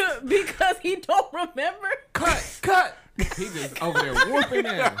because he don't remember. Cut. He just over there whooping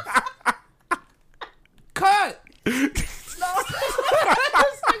ass. Cut.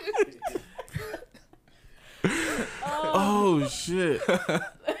 Oh shit.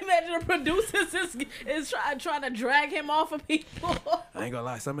 Imagine the producers is trying to drag him off of people. I ain't gonna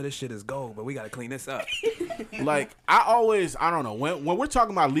lie, some of this shit is gold, but we gotta clean this up. Like I don't know, when we're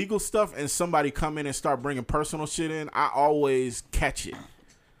talking about legal stuff and somebody come in and start bringing personal shit in, I always catch it.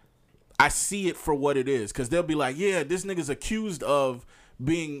 I see it for what it is, because they'll be like, yeah, this nigga's accused of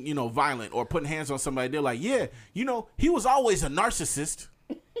being, violent or putting hands on somebody. They're like, yeah, he was always a narcissist.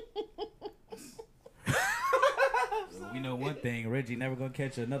 We know one thing: Reggie never gonna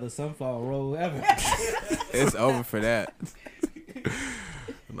catch another sunflower roll ever. It's over for that.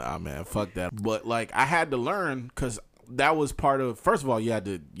 Nah, man, fuck that. But like, I had to learn, because that was part of. First of all, you had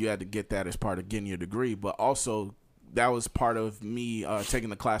to get that as part of getting your degree, but also that was part of me taking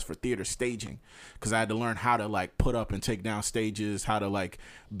the class for theater staging, because I had to learn how to like put up and take down stages, how to like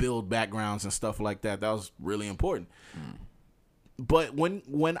build backgrounds and stuff like that. That was really important. But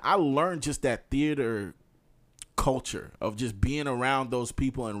when I learned just that theater culture of just being around those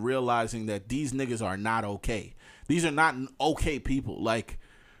people and realizing that these niggas are not okay. These are not okay people. Like,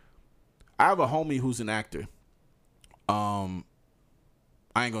 I have a homie who's an actor. I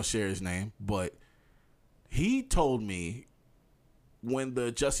ain't gonna share his name, but he told me when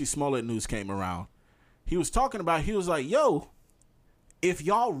the Jussie Smollett news came around, he was like, yo, if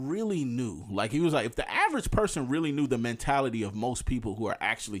y'all really knew, like, he was like, if the average person really knew the mentality of most people who are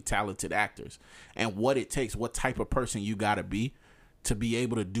actually talented actors and what it takes, what type of person you gotta be to be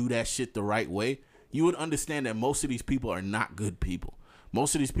able to do that shit the right way, you would understand that most of these people are not good people.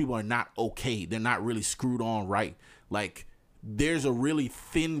 Most of these people are not okay. They're not really screwed on right. Like, there's a really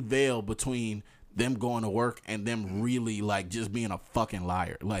thin veil between them going to work and them really, like, just being a fucking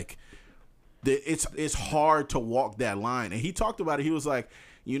liar. Like, it's hard to walk that line. And he talked about it. He was like,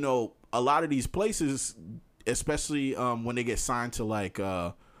 a lot of these places, especially when they get signed to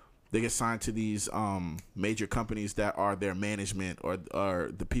these major companies that are their management or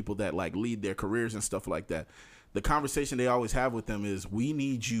the people that like lead their careers and stuff like that, the conversation they always have with them is, we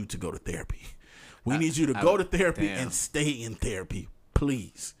need you to go to therapy. We need you to go to therapy and stay in therapy,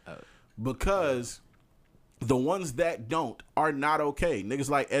 please. Because the ones that don't are not okay. Niggas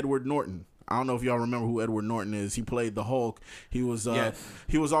like Edward Norton. I don't know if y'all remember who Edward Norton is. He played the Hulk. He was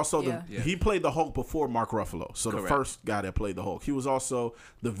he was also he played the Hulk before Mark Ruffalo. So Correct. The first guy that played the Hulk. He was also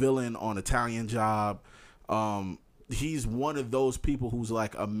the villain on Italian Job. He's one of those people who's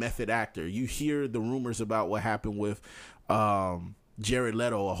like a method actor. You hear the rumors about what happened with Jared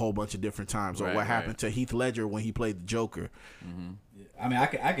Leto a whole bunch of different times, or what happened to Heath Ledger when he played the Joker. Mm-hmm. I mean, I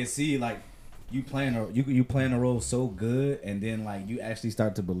can see like you playing a role so good, and then like you actually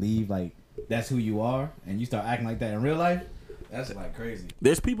start to believe like that's who you are, and you start acting like that in real life. That's like crazy.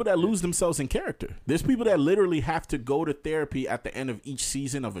 There's people that lose themselves in character. There's people that literally have to go to therapy at the end of each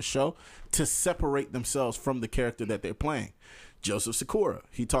season of a show to separate themselves from the character that they're playing. Joseph Sikora,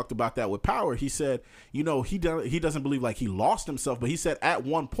 he talked about that with Power. He said, he doesn't believe like he lost himself, but he said at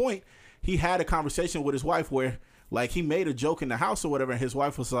one point he had a conversation with his wife where like he made a joke in the house or whatever, and his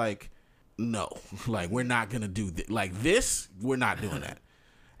wife was like, no, like we're not gonna do this. We're not doing that.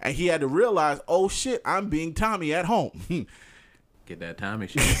 And he had to realize, oh shit, I'm being Tommy at home. Get that Tommy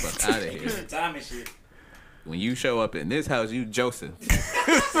shit the fuck out of here. Tommy shit. When you show up in this house, you Joseph.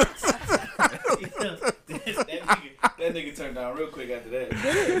 That nigga turned down real quick after that.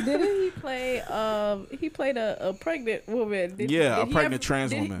 Didn't he play? He played a pregnant woman. A pregnant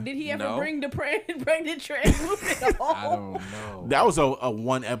trans woman. Did he ever bring the pregnant trans woman home? I don't know. That was a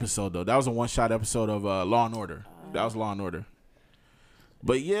one episode though. That was a one shot episode of Law and Order. That was Law and Order.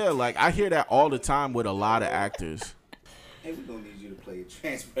 But yeah, like I hear that all the time with a lot of actors. Hey, we gonna need you to play a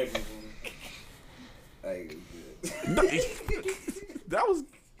trans pregnant woman. That was.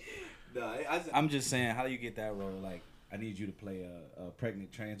 No, I'm just saying, how do you get that role? Like, I need you to play a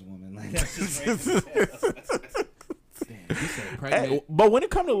pregnant trans woman. Like, that's just random. Damn, you said pregnant. Hey, but when it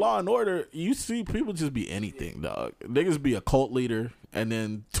comes to Law and Order, you see people just be anything, dog. Niggas be a cult leader, and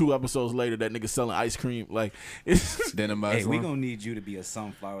then 2 episodes later, that nigga selling ice cream. Like, it's then a Muslim. Hey, we gonna need you to be a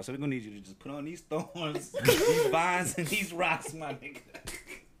sunflower. So we gonna need you to just put on these thorns, these vines, and these rocks, my nigga.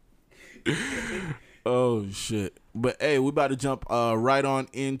 Oh shit. But hey, we about to jump right on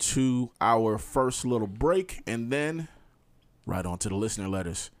into our first little break, and then right on to the listener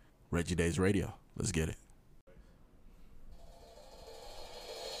letters. Reggie Days Radio. Let's get it.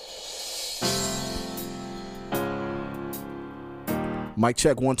 Mic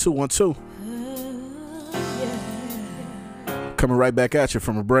check 1 2 1 2. Coming right back at you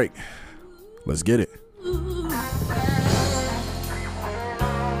from a break. Let's get it.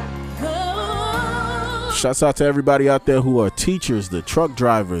 Shouts out to everybody out there who are teachers, the truck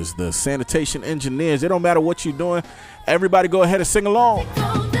drivers, the sanitation engineers. It don't matter what you're doing. Everybody go ahead and sing along.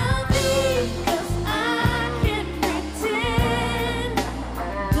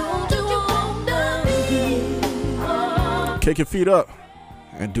 Kick your feet up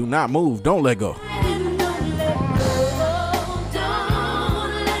and do not move. Don't let go.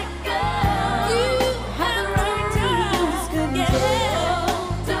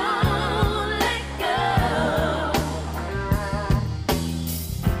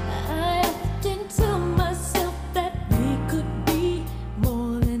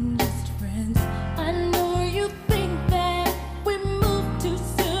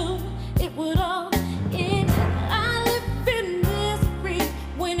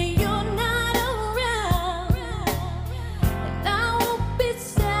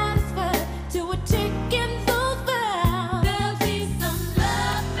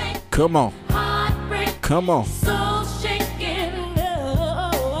 Come on. Come on.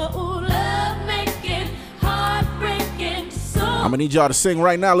 I'm gonna need y'all to sing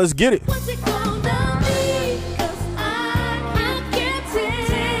right now. Let's get it.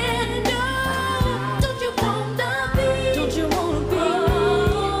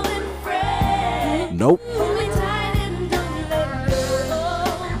 Nope.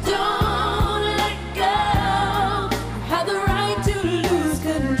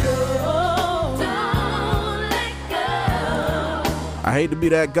 I hate to be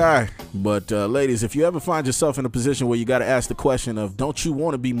that guy, but ladies, if you ever find yourself in a position where you got to ask the question of, don't you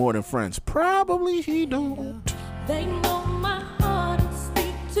want to be more than friends? Probably he don't. They know my heart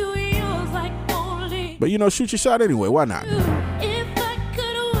speak to yours like only. But shoot your shot anyway. Why not? If I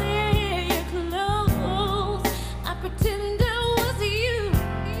could wear your clothes, I pretend I was you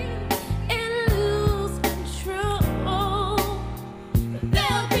and lose control.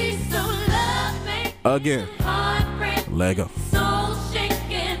 There'll be some love again. Lego.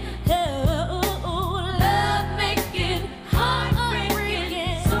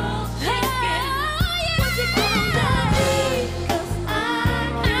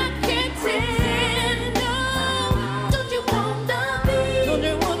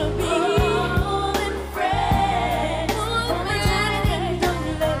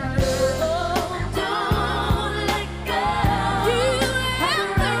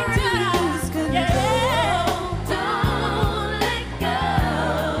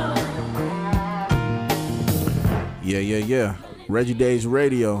 Yeah. Reggie Days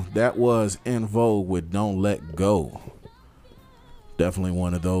Radio. That was In Vogue with Don't Let Go. Definitely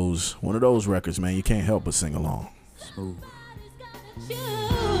one of those records, man. You can't help but sing along. Smooth.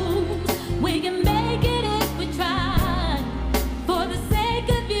 We can make it if we try. For the sake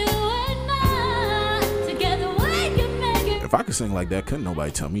of you and I. Together we can make it. If I could sing like that, couldn't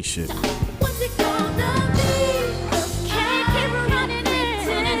nobody tell me shit. What's it gonna be?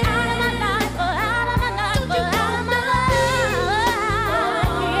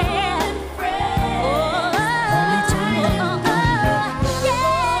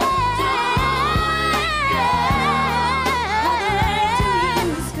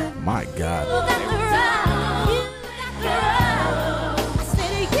 My God.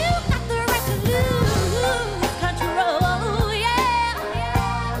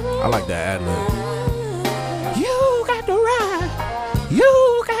 I like that ad-lib. You got the right.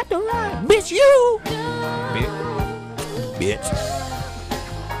 You got the right. Bitch, you. Bitch.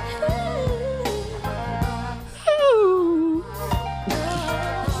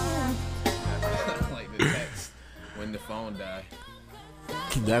 Like the text when the phone died.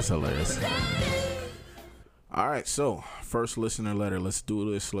 That's hilarious. All right, so first listener letter. Let's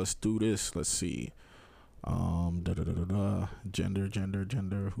do this. Let's see.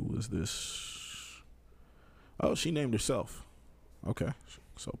 Gender. Who is this? Oh, she named herself. Okay,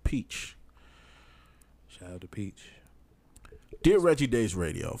 so Peach. Shout out to Peach. Dear Reggie Days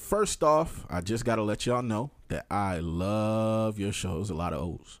Radio, first off, I just gotta let y'all know that I love your shows. A lot of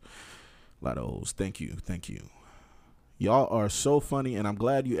O's. Thank you. Y'all are so funny, and I'm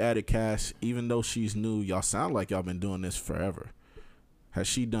glad you added Cass. Even though she's new, y'all sound like y'all been doing this forever. Has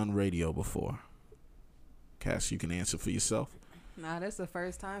she done radio before? Cass, you can answer for yourself. Nah, that's the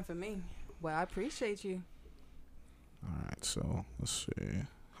first time for me. Well, I appreciate you. All right, so let's see.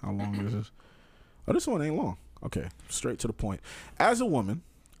 How long is this? Oh, this one ain't long. Okay, straight to the point. As a woman,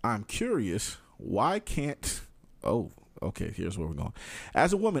 I'm curious, why can't... Oh, okay, here's where we're going.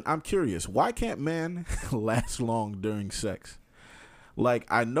 As a woman, I'm curious, why can't men last long during sex? Like,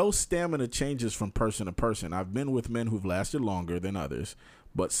 I know stamina changes from person to person. I've been with men who've lasted longer than others,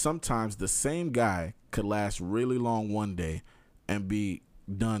 but sometimes the same guy could last really long one day and be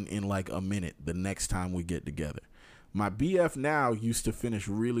done in like a minute the next time we get together. My BF now used to finish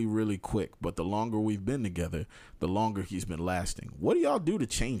really, really quick, but the longer we've been together, the longer he's been lasting. What do y'all do to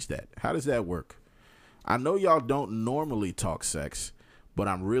change that? How does that work? I know y'all don't normally talk sex, but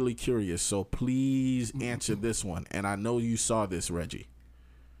I'm really curious, so please answer this one. And I know you saw this, Reggie.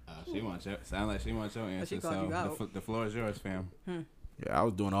 She wants your, sound like she wants your answer, so the floor is yours, fam. Yeah, I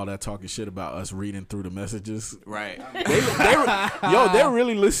was doing all that talking shit about us reading through the messages. Right. They're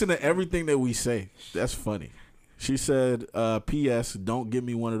really listening to everything that we say. That's funny. She said, P.S. Don't give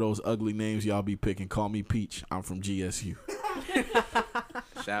me one of those ugly names y'all be picking. Call me Peach. I'm from GSU.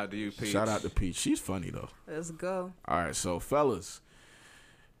 Shout out to you, Peach. Shout out to Peach. She's funny, though. Let's go. All right, so, fellas,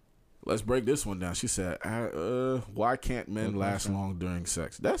 let's break this one down. She said, why can't men last long during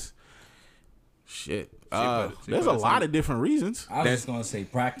sex? That's shit. There's a lot of different reasons. I was just going to say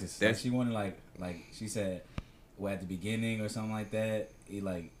practice. Like she wanted, like she said, at the beginning or something like that, he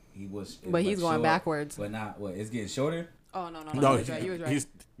was. But he's going backwards. But not what? It's getting shorter. Oh no! No, You was right. You was right.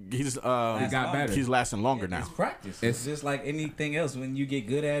 He's got better. He's lasting longer now. It's practice. It's just like anything else. When you get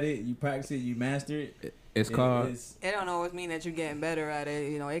good at it, you practice it, you master it. It's called. It don't always mean that you're getting better at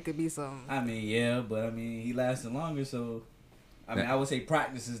it. You know, it could be some. I mean, yeah, but I mean, he lasting longer, so. I mean, I would say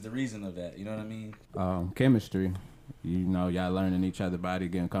practice is the reason of that. You know what I mean? Chemistry. You know, y'all learning each other's body,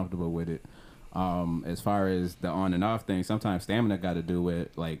 getting comfortable with it. As far as the on and off thing, sometimes stamina got to do with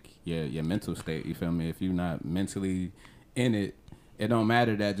like your mental state. You feel me? If you're not mentally in it, it don't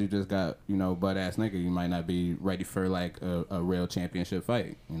matter that you just got butt ass nigga. You might not be ready for like a real championship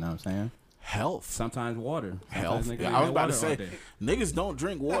fight. You know what I'm saying? Health. Sometimes water. Health. Yeah, I was about to say niggas don't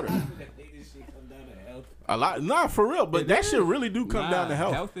drink water. A lot, nah, for real, but that shit really do come down to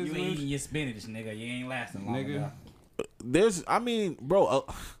health. You ain't eating your spinach, nigga. You ain't lasting long enough. Bro.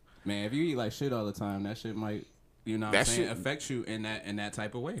 Man, if you eat like shit all the time, that shit might, affect you in that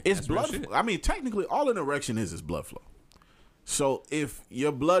type of way. It's blood. I mean, technically, all an erection is blood flow. So if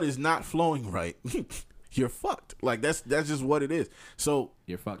your blood is not flowing right, you're fucked. Like that's just what it is. So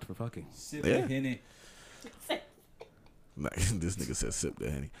you're fucked for fucking. Sip the Henny. This nigga said sip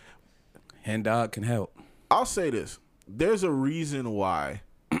the Henny. Hen dog can help. I'll say this. There's a reason why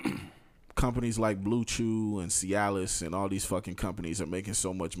companies like Blue Chew and Cialis and all these fucking companies are making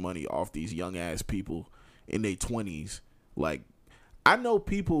so much money off these young ass people in their 20s. Like, I know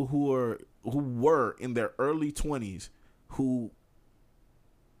people who were in their early 20s who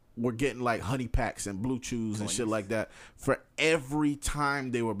were getting like honey packs and Blue Chews and shit like that for every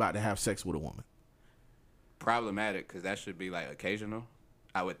time they were about to have sex with a woman. Problematic, because that should be like occasional.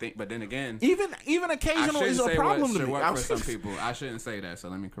 I would think, but then again, even occasional is a problem to me. Work for some people. I shouldn't say that, so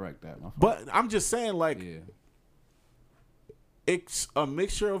let me correct that. But I'm just saying, like, it's a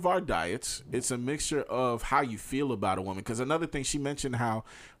mixture of our diets. It's a mixture of how you feel about a woman. Because another thing, she mentioned how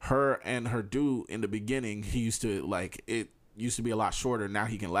her and her dude in the beginning, it used to be a lot shorter. Now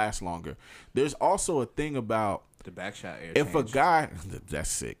he can last longer. There's also a thing about the back shot air. If a guy, that's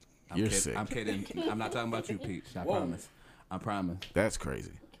sick. You're sick. I'm kidding. I'm not talking about you, Peach. I promise. I promise. That's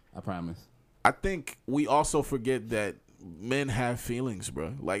crazy. I promise. I think we also forget that men have feelings,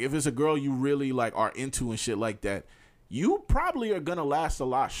 bro. Like, if it's a girl you really like are into and shit like that, you probably are gonna last a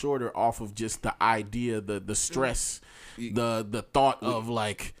lot shorter off of just the idea, the stress, the thought of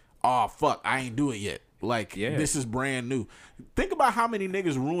like, oh fuck, I ain't do it yet. Like, this is brand new. Think about how many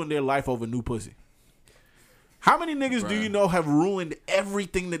niggas ruin their life over new pussy. How many niggas do you know have ruined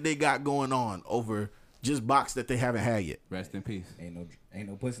everything that they got going on over just box that they haven't had yet? Rest in peace. Ain't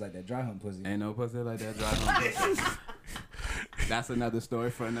no pussy like that dry hump pussy. Ain't no pussy like that dry hump pussy. That's another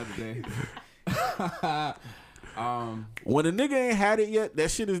story for another day. When a nigga ain't had it yet, that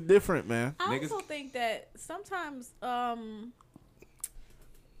shit is different, man. I also think that sometimes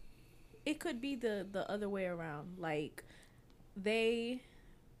it could be the other way around. Like, they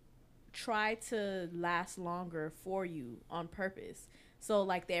try to last longer for you on purpose. So,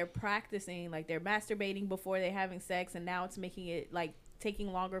 like, they're practicing, like, they're masturbating before they're having sex, and now it's making it, like,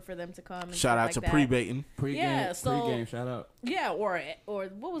 taking longer for them to come. And shout out like to that. Pre-baiting. Pre-game, shout out. Yeah, or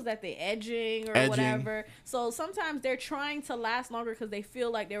what was that, the edging or whatever. So, sometimes they're trying to last longer because they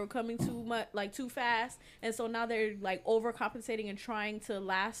feel like they were coming too much, like, too fast. And so now they're, like, overcompensating and trying to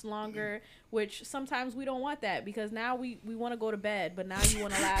last longer, which sometimes we don't want that because now we want to go to bed, but now you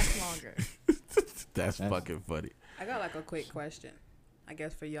want to last longer. That's fucking funny. I got like a quick question, I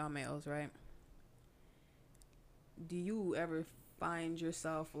guess for y'all males, right? Do you ever find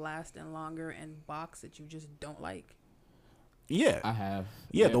yourself lasting longer in box that you just don't like? Yeah, I have.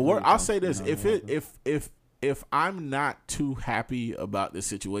 Yeah, the word. I'll say this: You know, if I'm not too happy about the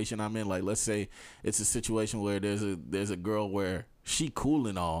situation I'm in, like let's say it's a situation where there's a girl where she cool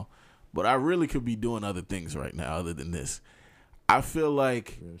and all, but I really could be doing other things right now other than this. I feel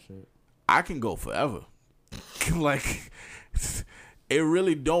like I can go forever. Like it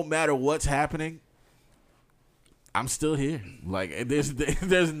really don't matter what's happening. I'm still here. Like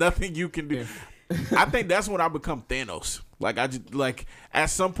there's nothing you can do. I think that's when I become Thanos. Like I just like at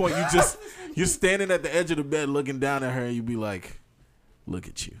some point you're standing at the edge of the bed looking down at her and you be like, look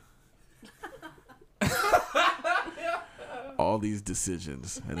at you. All these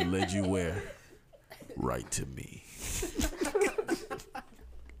decisions and it led you where? Right to me.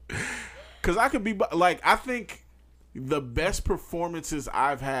 Cause I could be like I think the best performances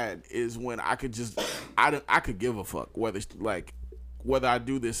I've had is when I could just I could give a fuck whether I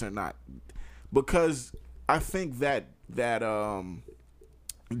do this or not. Because I think that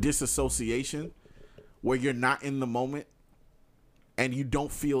disassociation where you're not in the moment and you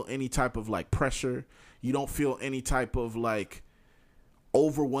don't feel any type of like pressure, you don't feel any type of like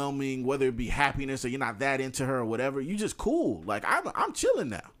overwhelming, whether it be happiness or you're not that into her or whatever, you just cool. Like I'm chilling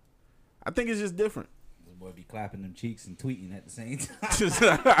now. I think it's just different. This boy be clapping them cheeks and tweeting at the same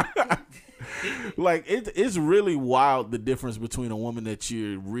time. Like it's really wild the difference between a woman that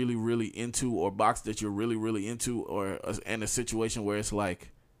you're really really into or box that you're really really into or and a situation where it's like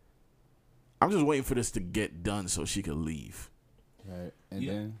I'm just waiting for this to get done so she could leave. Right. And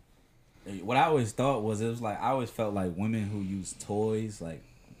then what I always thought was it was like I always felt like women who use toys like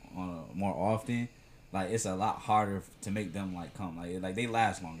more often, like it's a lot harder to make them like come. Like they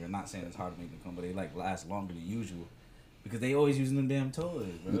last longer. I'm not saying it's hard to make them come, but they like last longer than usual. Because they always using them damn toys,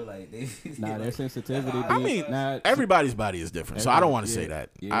 bro. Like they, their sensitivity. I mean, everybody's body is different, so I don't want to say that.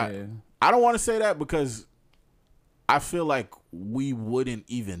 Yeah. I don't want to say that because I feel like we wouldn't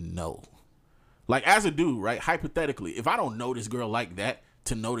even know. Like as a dude, right? Hypothetically, if I don't know this girl like that,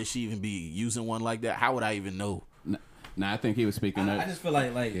 to know that she even be using one like that, how would I even know? Nah, I think he was speaking. I just feel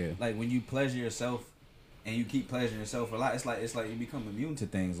like when you pleasure yourself and you keep pleasuring yourself a lot, it's like you become immune to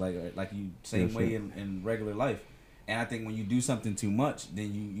things like you same way in regular life. And I think when you do something too much,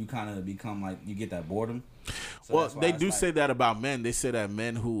 then you kind of become like you get that boredom. So well, they do say that about men. They say that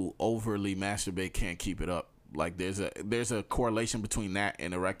men who overly masturbate can't keep it up. Like there's a correlation between that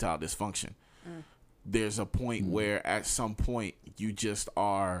and erectile dysfunction. There's a point where at some point you just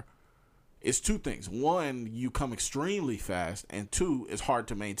are. It's two things. One, you come extremely fast, and two, it's hard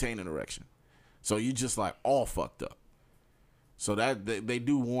to maintain an erection. So you just like all fucked up. So that they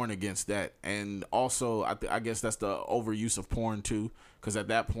do warn against that, and also I guess that's the overuse of porn too, because at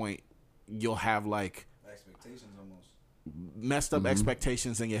that point you'll have like expectations almost messed up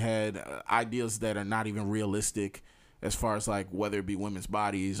expectations in your head, ideas that are not even realistic, as far as like whether it be women's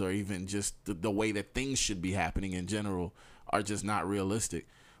bodies or even just the way that things should be happening in general are just not realistic.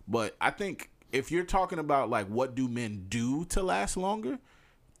 But I think if you're talking about like what do men do to last longer.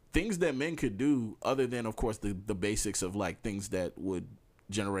 Things that men could do, other than, of course, the basics of, like, things that would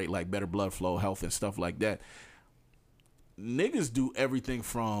generate, like, better blood flow, health, and stuff like that. Niggas do everything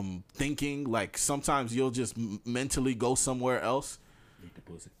from thinking. Like, sometimes you'll just mentally go somewhere else. Eat the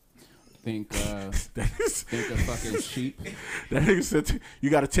pussy. Think a fucking sheep. That nigga said, you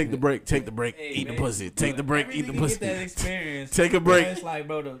got to take the break, Hey, eat man, the pussy. Take the break, eat the pussy. Get that experience. Take a break. It's like,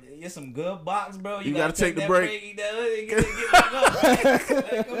 bro, it's some good box, bro. You gotta take the that break. Eat that, get back up.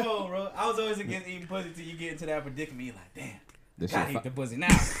 Like, come on, bro. I was always against eating pussy till you get into that predicament. You're like, damn, gotta eat the pussy now.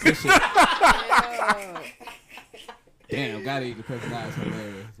 Damn, gotta eat the pussy now. It's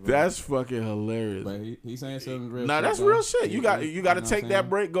hilarious. Bro. That's fucking hilarious. But he's saying something real. Nah, that's though. real shit. You got to take that saying?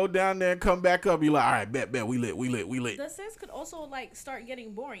 break, go down there, and come back up. You like, all right, bet, we lit. The sex could also like start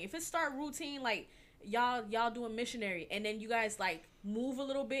getting boring if it start routine, like y'all doing missionary, and then you guys like move a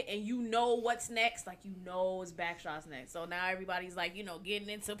little bit, and you know what's next, like you know it's backshots next. So now everybody's like getting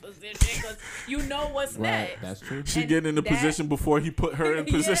into position because you know what's next. That's true. She getting in the position before he put her in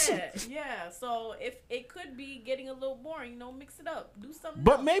position. Yeah. So if it could be getting a little boring, mix it up, do something.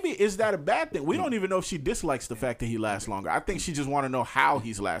 But else. maybe is that a bad thing? We don't even know if she dislikes the fact that he lasts longer. I think she just want to know how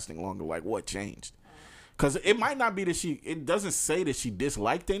he's lasting longer, like what changed. Because it might not be that it doesn't say that she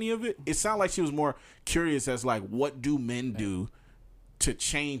disliked any of it. It sounded like she was more curious as like, what do men do to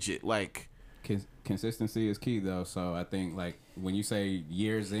change it? Like, consistency is key though. So I think like when you say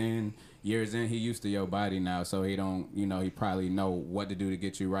years in, he used to your body now. So he don't, he probably know what to do to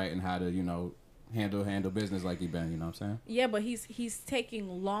get you right and how to, handle business like he been. You know what I'm saying? Yeah, but he's taking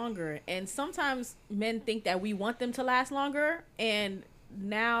longer, and sometimes men think that we want them to last longer, and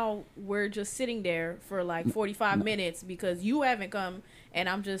now we're just sitting there for like 45 minutes because you haven't come, and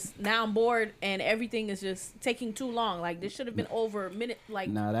I'm bored, and everything is just taking too long. Like this should have been over a minute. Like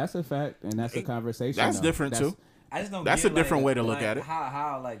nah, that's a fact, and that's a conversation. That's different too. I just don't. That's get, a different way to look like, at it.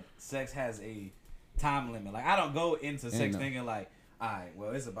 How like sex has a time limit. Like I don't go into sex no. thinking like, all right,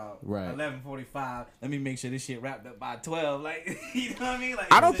 well it's about Right. 11:45. Let me make sure this shit wrapped up by 12. Like you know what I mean?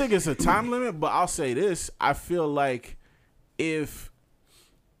 Like I don't think it's a time limit, but I'll say this: I feel like if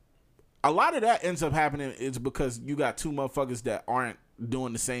a lot of that ends up happening, it's because you got two motherfuckers that aren't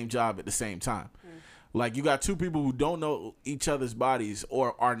doing the same job at the same time. Like you got two people who don't know each other's bodies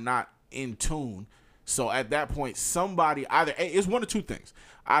or are not in tune. So at that point, somebody it's one of two things.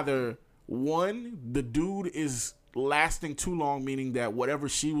 Either one, the dude is lasting too long, meaning that whatever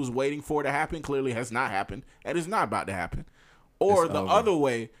she was waiting for to happen clearly has not happened and is not about to happen. Or It's the over. other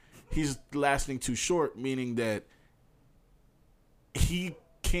way, he's lasting too short, meaning that he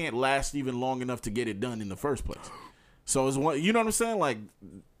can't last even long enough to get it done in the first place. So it's one, you know what I'm saying? Like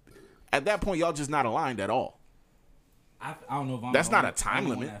at that point, y'all just not aligned at all. I don't know if I'm That's the not only- a time I'm the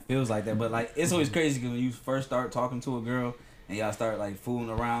one limit. that feels like that, but like it's always crazy when you first start talking to a girl and y'all start like fooling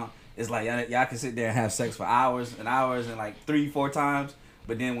around. It's like y'all can sit there and have sex for hours and hours and like 3-4 times,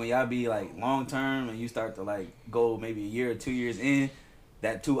 but then when y'all be like long term and you start to like go maybe a year or 2 years in,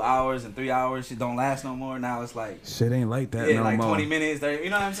 that 2 hours and 3 hours shit don't last no more. Now it's like Shit ain't like that yeah, no like more. 20 minutes. 30,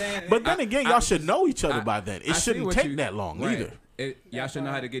 you know what I'm saying? But then again, y'all should know each other by then. I It see shouldn't what take you- that long right. either. Y'all should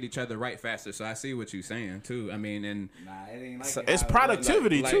know how to get each other right faster. So I see what you're saying too. I mean, and Nah, it ain't like So that. it's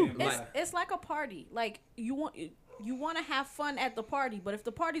productivity like- too. it's like a party. Like you want to have fun at the party, but if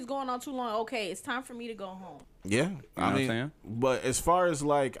the party's going on too long, okay, it's time for me to go home. Yeah, know what I'm saying? But as far as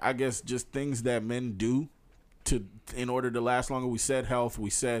like, I guess just things that men do in order to last longer, we said health,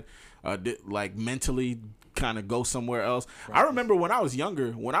 we said like mentally kind of go somewhere else. I remember when I was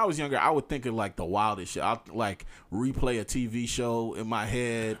younger, I would think of like the wildest shit. I'll like replay a TV show in my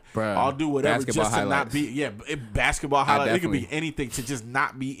head. Bruh, I'll do whatever basketball just to not highlights. be basketball highlights. It could be definitely- anything to just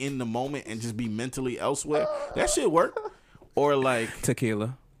not be in the moment and just be mentally elsewhere. That shit work. Or like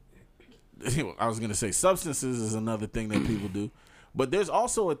tequila. I was gonna say substances is another thing that people do, but there's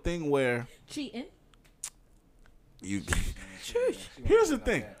also a thing where Cheating. you. Here's the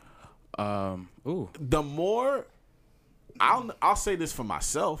thing: the more I'll say this for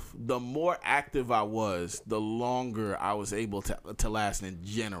myself, the more active I was, the longer I was able to last in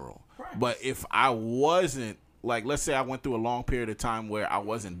general. But if I wasn't, like, let's say I went through a long period of time where I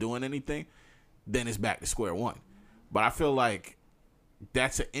wasn't doing anything, then it's back to square one. But I feel like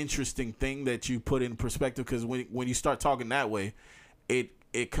that's an interesting thing that you put in perspective, because when you start talking that way,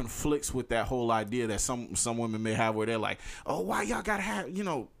 it conflicts with that whole idea that some women may have where they're like, oh, why y'all gotta have,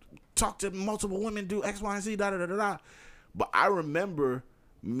 talk to multiple women, do X, Y, and Z, da da da da da. But I remember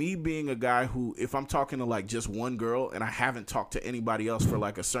me being a guy who, if I'm talking to like just one girl and I haven't talked to anybody else for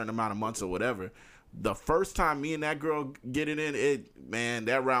like a certain amount of months or whatever, the first time me and that girl get it in,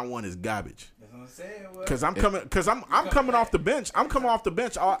 that round one is garbage. That's what I'm saying. Because I'm coming off the bench. I'm coming off the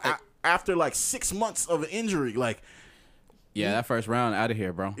bench after like 6 months of an injury. Like, Yeah, that first round out of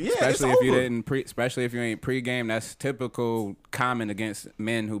here, bro. Yeah, especially it's if you over. didn't especially if you ain't pregame. That's typical common against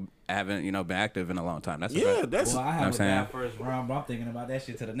men who haven't been active in a long time. That's a fact. that's Well, I I'm have a saying. bad first round, but I'm thinking about that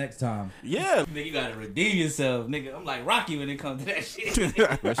shit to the next time. yeah. Nigga, you gotta redeem yourself, nigga. I'm like Rocky when it comes to that shit.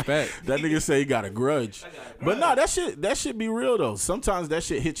 Respect. That nigga say he got a grudge. But no, that shit be real though. Sometimes that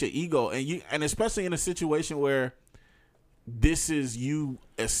shit hits your ego, and especially in a situation where this is you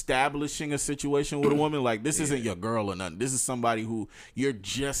establishing a situation with a woman. Like, this isn't your girl or nothing. This is somebody who you're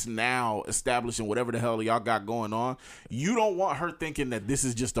just now establishing whatever the hell y'all got going on. You don't want her thinking that this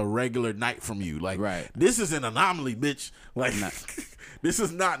is just a regular night from you. Like, Right. this is an anomaly, bitch. Like, this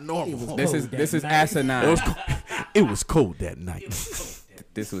is not normal. This is asinine. It was cold that night.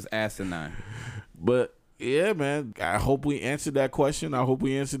 This was asinine. But yeah, man, I hope we answered that question. I hope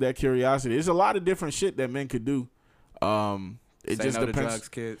we answered that curiosity. There's a lot of different shit that men could do. It Say just no to depends. drugs,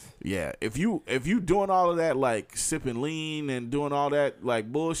 kids. Yeah, if you doing all of that, like sipping lean and doing all that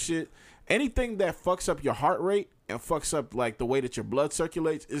like bullshit, anything that fucks up your heart rate and fucks up like the way that your blood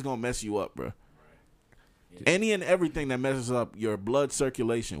circulates is gonna mess you up, bro. Any and everything that messes up your blood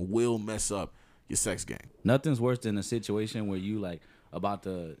circulation will mess up your sex game. Nothing's worse than a situation where you like about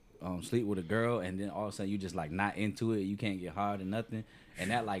to sleep with a girl and then all of a sudden you just like not into it. You can't get hard or nothing. And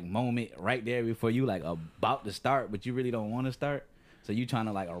that like moment right there before you like about to start, but you really don't want to start. So you trying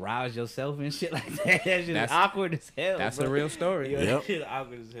to like arouse yourself and shit like that. That shit is awkward as hell. That's bro. a real story. Yo, Yep. That shit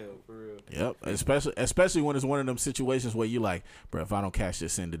awkward as hell, for real. Yep. Especially when it's one of them situations where you like, bro, if I don't cash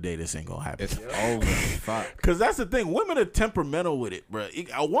this in today, this ain't gonna happen. It's over. Fuck. Because that's the thing. Women are temperamental with it, bro.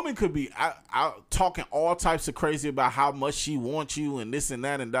 A woman could be out talking all types of crazy about how much she wants you and this and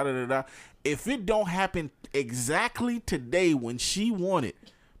that and da-da-da-da. If it don't happen exactly today when she want it,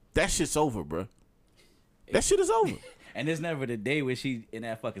 that shit's over, bro. That shit is over. And it's never the day where she in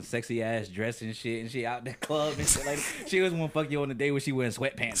that fucking sexy ass dress and shit, and she out the club and shit like that. She was gonna fuck you on the day where she wearing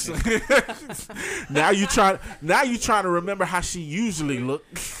sweatpants. Now you trying to remember how she usually look.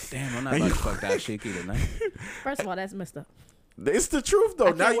 Damn, I'm not about to fuck that shaky tonight. First of all, that's messed up. It's the truth though.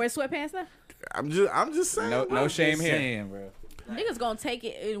 I Now can't wear sweatpants now. I'm just saying. No shame here. Saying, bro. Niggas gonna take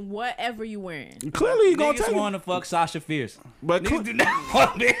it in whatever you wearing. Clearly, you gonna Niggas take want to fuck Sasha Fierce, but niggas do not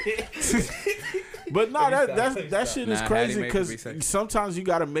want it. But no, that shit is Nah, crazy Hattie make it be because sexy. sometimes you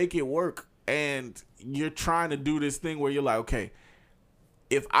got to make it work, and you're trying to do this thing where you're like, okay,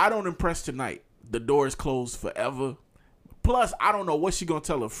 if I don't impress tonight, the door is closed forever. Plus, I don't know what she gonna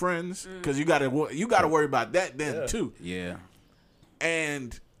tell her friends because you gotta worry about that then too. Yeah.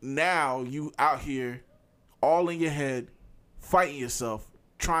 And now you out here, all in your head, fighting yourself,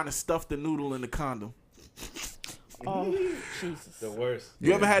 trying to stuff the noodle in the condom. Oh, Jesus. The worst.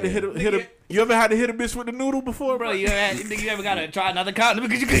 You ever had to hit a you ever had to hit a bitch with the noodle before, Bro, you ever gotta try another condom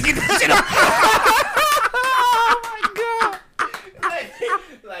because you couldn't get that shit up? Oh my god!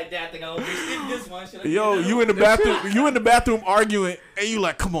 Like that, I think I'll be this one. Yo, you in the bathroom arguing, and you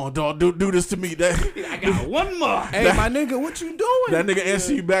like, come on, dog, do this to me. That I got one more. Hey, my nigga, what you doing? that nigga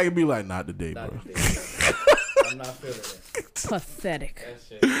answer you back and be like, not today, bro. I'm not feeling it. Pathetic.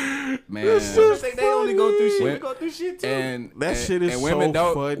 Man. I think they only go through shit. When- We go through shit too. And That shit is and women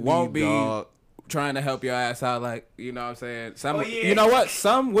so funny, won't be dog. trying to help your ass out, like, you know what I'm saying? Some, Oh, yeah. you know what?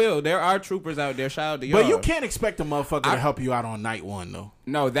 Some will. There are troopers out there. Shout out to y'all. But you can't expect a motherfucker to help you out on night one, though.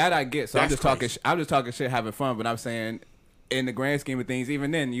 No, that I get. So I'm That's just talking. crazy. I'm just talking shit, having fun. But I'm saying, in the grand scheme of things,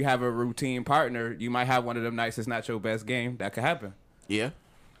 even then, you have a routine partner. You might have one of them nights that's not your best game. That could happen. Yeah.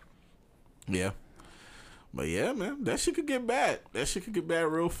 Yeah. But yeah, man, that shit could get bad. That shit could get bad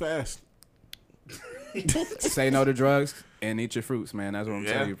real fast. Say no to drugs and eat your fruits, man. That's what I'm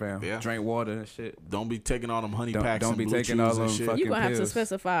Yeah, telling you, fam. yeah. Drink water and shit. Don't be taking all them honey packs. Don't and be blue taking chews all and them shit. fucking You gonna have to pills.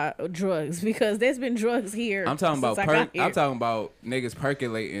 specify drugs because there's been drugs here. I'm talking about since I got here. I'm talking about niggas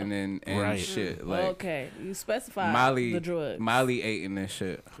percolating and Right. shit. Like Okay, you specify Molly, the drugs. Molly ate in this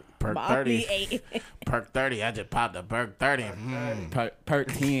shit. Perk Molly 30. ate. Perk 30. I just popped a Perk 30. Perk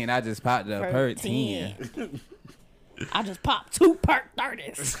 10. I just popped the Perk 10. I just popped 2 perk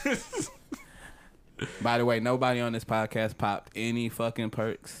 30s. By the way, nobody on this podcast popped any fucking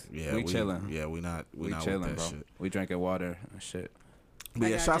perks. Yeah, we chilling. Yeah, we not chilling, with that bro. shit. We drinking water and shit. But I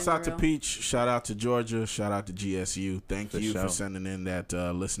yeah, got shouts out to ginger ale. Peach. Shout out to Georgia. Shout out to GSU. Thank you sure. for sending in that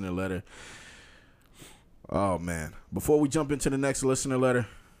listener letter. Oh, man. Before we jump into the next listener letter,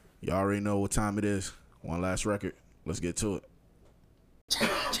 you already know what time it is. One last record. Let's get to it.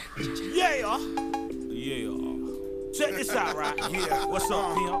 Yeah. Check this out, right? Yeah. What's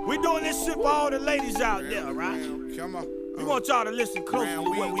up, pimp? We doing this shit for all the ladies out there, right? Come on. We want y'all to listen closely to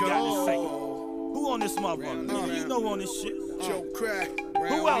what we got to say. Who on this motherfucker? Nigga, you know on this shit. Joe Crack.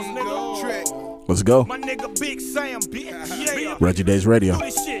 Who else, nigga? Trick. Let's go. My nigga Big Sam, bitch. Yeah. Reggie Days Radio. Do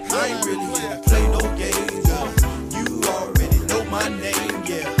this shit. I ain't really here to play no games, you already know my name,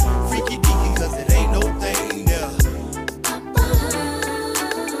 yeah. Freaky deaky, cause it ain't no thing, yeah.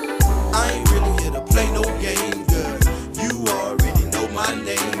 I ain't really here to play no games, girl. You already know my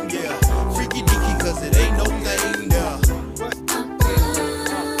name, yeah. Freaky deaky, cause it ain't no thing, yeah.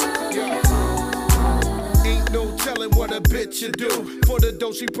 Ain't no telling what a bitch you do. For the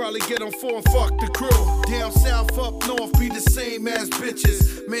dough, she probably get on 4 and fuck the crew. Down south, up north, be the same as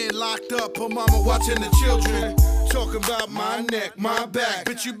bitches. Man locked up, her mama watching the children. Talking about my neck, my back.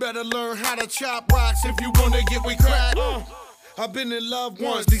 Bitch, you better learn how to chop rocks if you wanna get with crack. I've been in love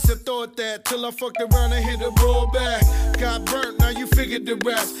once, Lisa thought that till I fucked around and hit a roll back. Got burnt, now you figured the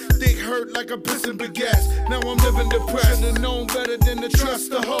rest. Dick hurt like a pissin' gas. Now I'm living depressed. Should've known better than to trust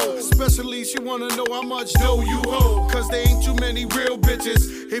the hoe. Especially she wanna know how much dough you hold. Cause there ain't too many real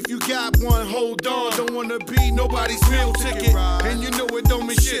bitches. If you got one, hold on. Don't wanna be nobody's meal ticket. And you know it don't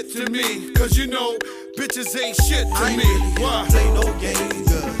mean shit to me. Cause you know bitches ain't shit to I ain't me. really here Why? to play no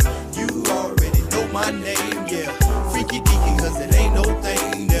games, you already know my name, yeah. Freaky deaky, cause it ain't no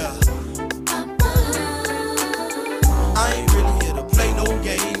thing, yeah. I ain't really here to play no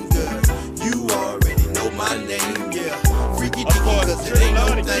games, you already know my name, yeah. Freaky deaky, cause it ain't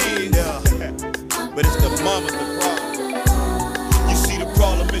no thing, yeah. But it's the mama's the problem. You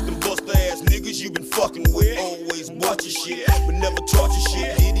your shit, but never taught you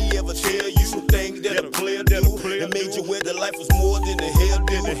shit. Did he ever tell you some things that a player do that made you where the life was more than the hell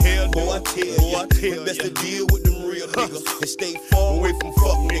do? Boy, I tell you, best to deal with them real niggas and stay far away from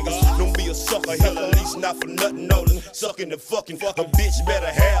fuck niggas. Don't be a sucker, hell at least not for nothing. No, sucking the fucking a bitch better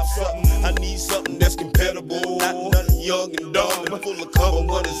have something. I need something that's compatible, not nothing young and dumb and full of cover.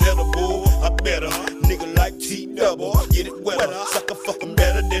 What is edible? I better nigga like T-double, get it wetter. Sucker fucking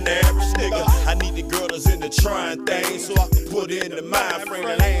better than the average nigga. I need the girl that's into trying things so I can put her in the mind frame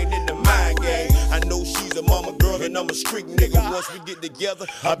and I ain't in the mind game. I know she's a mama girl and I'm a street nigga. Once we get together,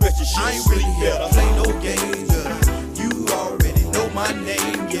 I bet you she'll sleep better. Play no games, you already know my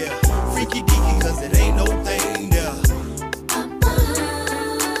name, yeah. Freaky deaky, cause it ain't no thing there.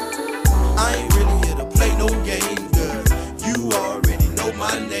 I ain't really here to play no games, girl. You already know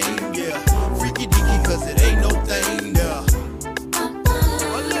my name, yeah. Freaky deaky, cause it ain't no thing there.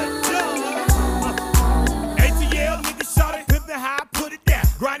 ATL, nigga, shot it, pimpin' high, put it down.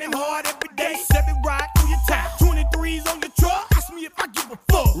 Grinding hard every day, 7 ride through your town. 23s on your truck, ask me if I give a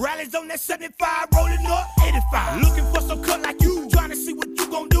fuck. Rallies on that 75, rolling up 85. Looking for some cut like you, trying to see what you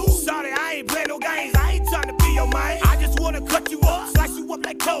gon' do. Sorry, I ain't play no games, I ain't trying to be your man. I just wanna cut you up, slice you up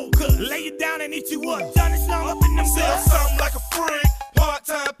like cold cut. Lay you down and eat you up, Johnny Slung up in them Sell guts. something like a freak,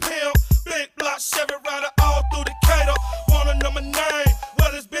 part-time pimp. Big block Chevy rider all through the cater. Wanna know my name,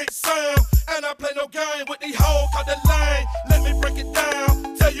 well it's Big Sam. And I play no game with these hoes called the lane. Let me break it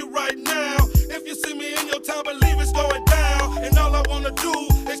down, tell you right now. If you see me in your town, believe it's going down. And all I wanna do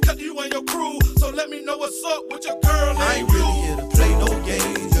is cut you and your crew. So let me know what's up with your girl I and ain't you. really here to play no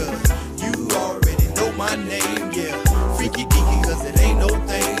games, you already know my name, yeah. Freaky deaky, cause it ain't no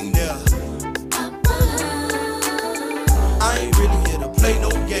thing there. I ain't really here to play no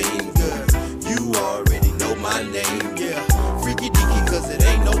games, you already know my name, yeah. Freaky deaky, cause it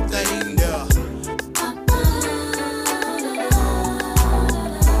ain't no thing there.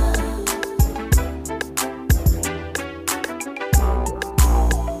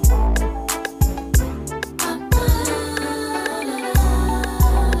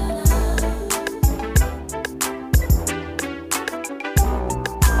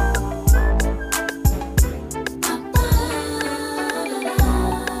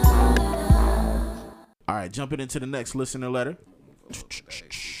 All right, jumping into the next listener letter.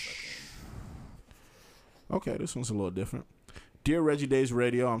 Okay, this one's a little different. Dear Reggie Days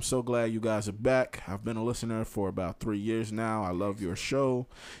Radio, I'm so glad you guys are back. I've been a listener for about 3 years now. I love your show.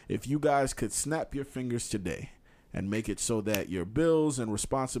 If you guys could snap your fingers today and make it so that your bills and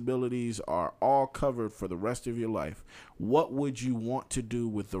responsibilities are all covered for the rest of your life, what would you want to do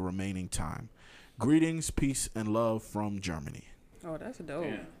with the remaining time? Greetings, peace, and love from Germany. Oh, that's dope.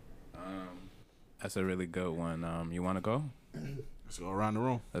 Yeah. That's a really good one. You want to go? Let's go around the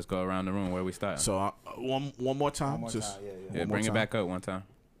room. Let's go around the room. Where we start? So one more time. Yeah, bring it back up one time.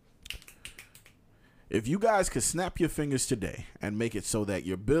 If you guys could snap your fingers today and make it so that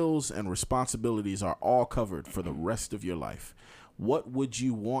your bills and responsibilities are all covered for the rest of your life, what would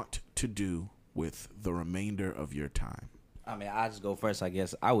you want to do with the remainder of your time? I mean, I just go first. I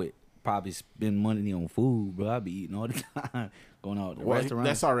guess I would probably spend money on food, bro. I'd be eating all the time, going out to restaurants.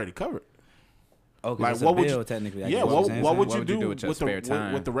 That's already covered. Okay, like that's what a would bill, you technically? Yeah, what would you do with your spare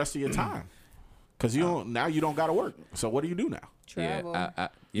time? with the rest of your time? Because now you don't got to work. So what do you do now? Travel.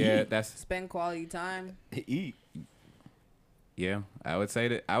 Yeah, that's spend quality time. Eat. Yeah, I would say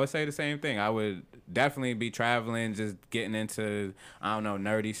the same thing. I would definitely be traveling, just getting into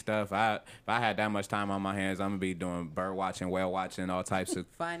nerdy stuff. If I had that much time on my hands, I'm gonna be doing bird watching, whale watching, all types of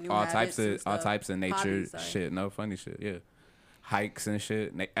all types of nature Hobbies, shit. No funny shit. Yeah, hikes and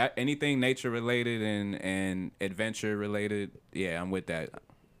shit. Anything nature related and adventure related. Yeah, I'm with that.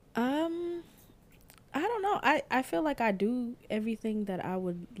 I don't know. I feel like I do everything that I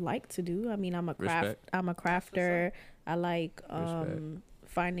would like to do. I mean, I'm a crafter. I like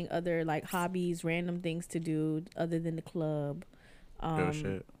finding other like hobbies, random things to do other than the club.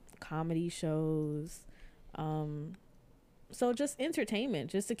 Comedy shows. So just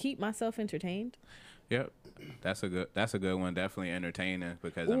entertainment, just to keep myself entertained. Yep. That's a good one. Definitely entertaining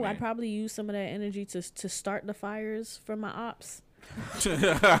because I'd probably use some of that energy to start the fires for my ops.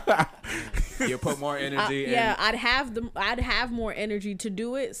 You put more energy in. Yeah, I'd have more energy to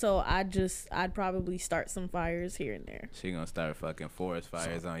do it, so I'd probably start some fires here and there. She gonna start fucking forest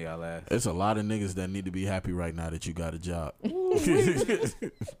fires on y'all ass. It's a lot of niggas that need to be happy right now that you got a job.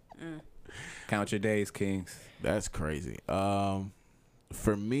 Count your days, kings. That's crazy.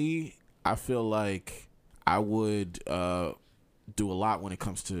 For me, I feel like I would do a lot when it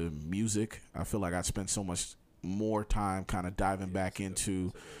comes to music. I feel like I spend so much more time kind of diving back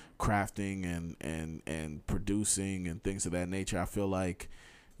into crafting and producing and things of that nature, I feel like,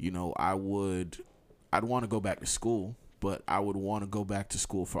 I'd want to go back to school, but I would want to go back to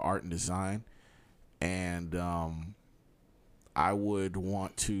school for art and design, and I would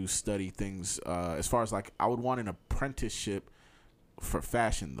want to study things as far as like I would want an apprenticeship for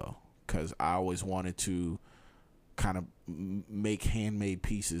fashion though, because I always wanted to kind of make handmade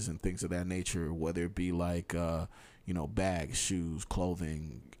pieces and things of that nature, whether it be like bags, shoes,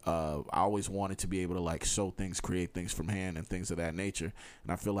 clothing. I always wanted to be able to like sew things, create things from hand and things of that nature,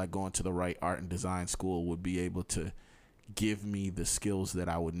 and I feel like going to the right art and design school would be able to give me the skills that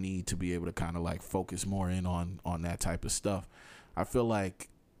I would need to be able to kind of like focus more in on that type of stuff. I feel like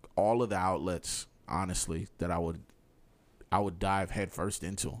all of the outlets, honestly, that I would dive headfirst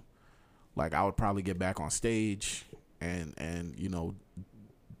into. Like I would probably get back on stage and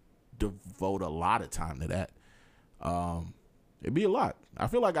devote a lot of time to that. It'd be a lot. I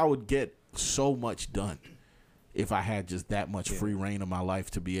feel like I would get so much done if I had just that much free reign of my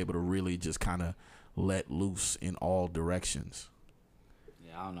life to be able to really just kind of let loose in all directions.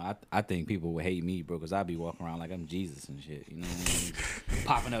 Yeah, I don't know. I think people would hate me, bro, because I'd be walking around like I'm Jesus and shit. You know what I mean? Just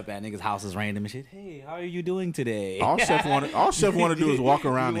popping up at niggas' houses random and shit. Hey, how are you doing today? All Chef want to do is walk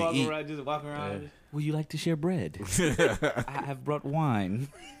around and eat. Just walk around. Would you like to share bread? I have brought wine.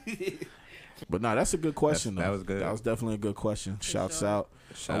 But no, that's a good question. That was good. That was definitely a good question. Shouts out.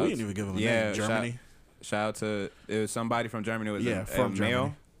 We didn't even give him a name. Germany. Shout out to it was somebody from Germany. Was from Germany.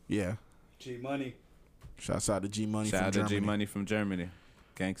 Male? Yeah. G Money. Shouts out to G Money from Germany. Shout out to G Money from Germany.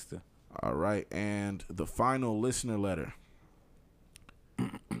 Gangster. All right, and the final listener letter.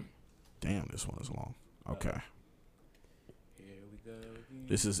 Damn, this one is long. Okay. Here we go again.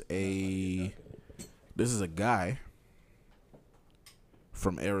 This is a guy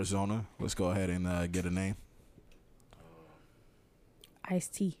from Arizona. Let's go ahead and get a name.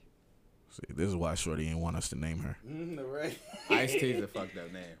 Ice-T. See, this is why Shorty didn't want us to name her. Right. Ice-T is a fucked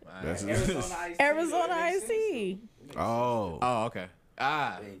up name. Arizona Ice-T. Oh, okay.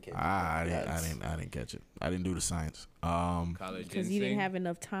 I didn't catch it. I didn't do the science. Because you didn't have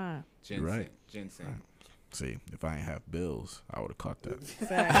enough time. You're right. Ginseng. Right. See, if I ain't have bills, I would have caught that.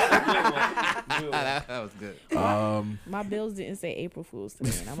 that was good. My bills didn't say April Fool's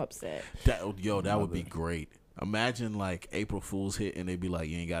today, and I'm upset. That would be great. Imagine like April Fool's hit and they be like,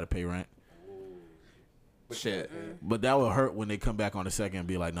 you ain't got to pay rent. Shit. But that would hurt when they come back on the second and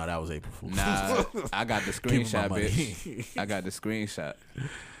be like, no, that was April Fool's. Nah, I got the screenshot, bitch. I got the screenshot.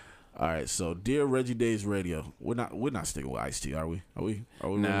 All right, so dear Reggie Days Radio, we're not sticking with Ice-T, are we? Are we?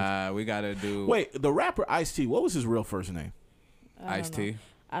 Nah, ready? we gotta do. Wait, the rapper Ice-T, what was his real first name? Ice-T.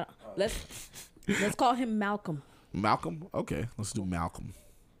 Let's call him Malcolm. Malcolm? Okay, let's do Malcolm.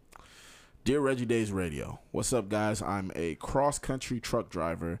 Dear Reggie Days Radio, what's up, guys? I'm a cross-country truck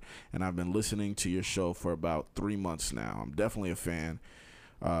driver, and I've been listening to your show for about 3 months now. I'm definitely a fan.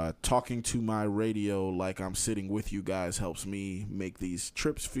 Talking to my radio like I'm sitting with you guys helps me make these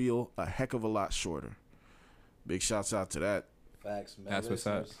trips feel a heck of a lot shorter. Big shouts out to that. Facts, man. That's what's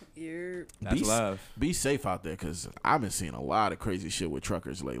up. That's love. Be safe out there, because I've been seeing a lot of crazy shit with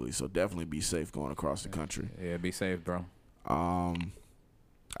truckers lately, so definitely be safe going across the country. Yeah, be safe, bro.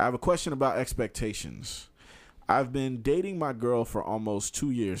 I have a question about expectations. I've been dating my girl for almost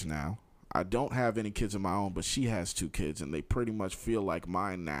 2 years now. I don't have any kids of my own, but she has 2 kids, and they pretty much feel like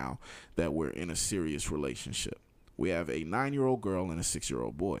mine now that we're in a serious relationship. We have a 9-year-old girl and a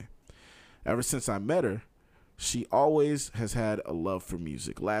 6-year-old boy. Ever since I met her, she always has had a love for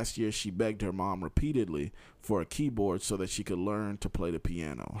music. Last year, she begged her mom repeatedly for a keyboard so that she could learn to play the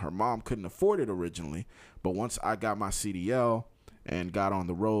piano. Her mom couldn't afford it originally, but once I got my CDL and got on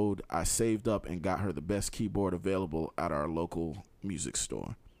the road, I saved up and got her the best keyboard available at our local music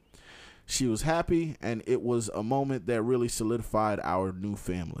store. She was happy, and it was a moment that really solidified our new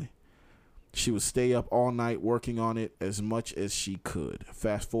family. She would stay up all night working on it as much as she could.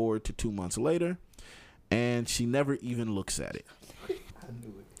 Fast forward to 2 months later, and she never even looks at it.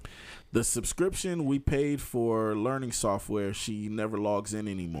 The subscription we paid for learning software, she never logs in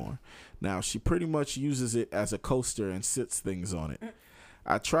anymore. Now, she pretty much uses it as a coaster and sits things on it.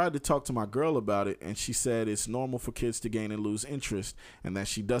 I tried to talk to my girl about it, and she said it's normal for kids to gain and lose interest, and that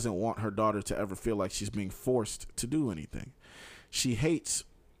she doesn't want her daughter to ever feel like she's being forced to do anything. She hated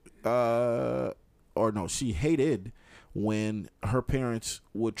when her parents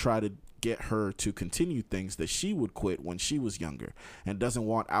would try to get her to continue things that she would quit when she was younger, and doesn't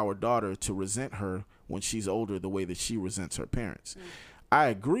want our daughter to resent her when she's older the way that she resents her parents. I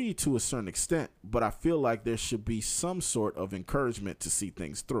agree to a certain extent, but I feel like there should be some sort of encouragement to see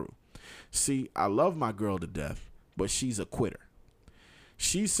things through. See, I love my girl to death, but she's a quitter.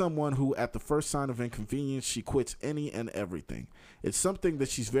 She's someone who, at the first sign of inconvenience, she quits any and everything. It's something that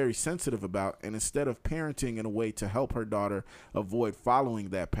she's very sensitive about, and instead of parenting in a way to help her daughter avoid following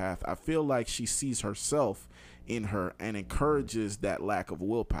that path, I feel like she sees herself in her and encourages that lack of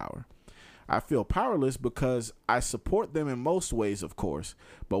willpower. I feel powerless because I support them in most ways, of course,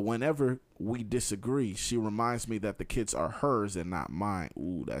 but whenever we disagree, she reminds me that the kids are hers and not mine.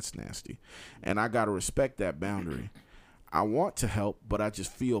 Ooh, that's nasty. And I gotta respect that boundary. I want to help, but I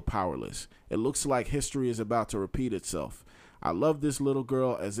just feel powerless. It looks like history is about to repeat itself. I love this little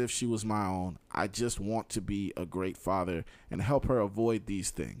girl as if she was my own. I just want to be a great father and help her avoid these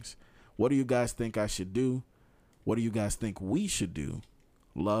things. What do you guys think I should do? What do you guys think we should do?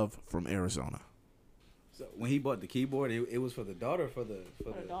 Love from Arizona. So when he bought the keyboard, it was for the daughter or for the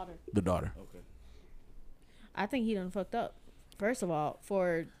daughter. The daughter. Okay. I think he done fucked up. First of all,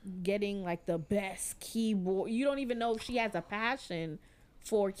 for getting like the best keyboard. You don't even know if she has a passion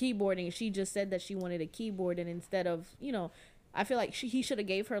for keyboarding. She just said that she wanted a keyboard, and instead of, I feel like he should have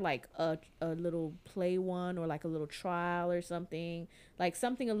gave her like a little play one or like a little trial or something. Like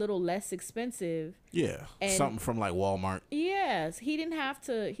something a little less expensive. Yeah. Something from like Walmart. Yes, he didn't have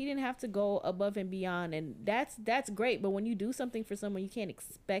to go above and beyond, and that's great. But when you do something for someone, you can't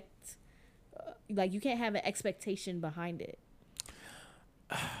expect you can't have an expectation behind it.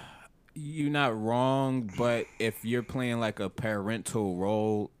 You're not wrong, but if you're playing like a parental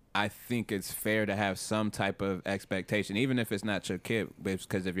role, I think it's fair to have some type of expectation, even if it's not your kid.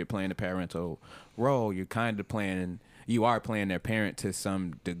 Because if you're playing a parental role, you are playing their parent to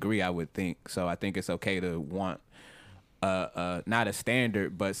some degree, I would think. So I think it's okay to want not a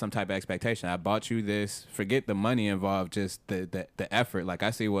standard, but some type of expectation. I bought you this. Forget the money involved, just the effort. Like,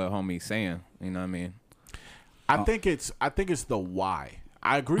 I see what homie's saying. You know what I mean? I think it's the why.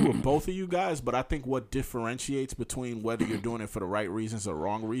 I agree with both of you guys, but I think what differentiates between whether you're doing it for the right reasons or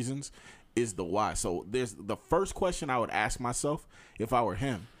wrong reasons is the why. So there's the first question I would ask myself if I were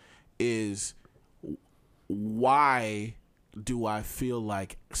him is, why do I feel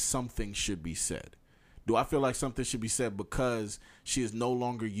like something should be said? Do I feel like something should be said because she is no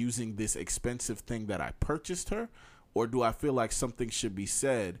longer using this expensive thing that I purchased her? Or do I feel like something should be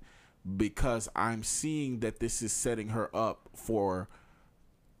said because I'm seeing that this is setting her up for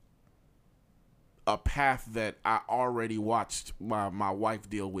a path that I already watched my wife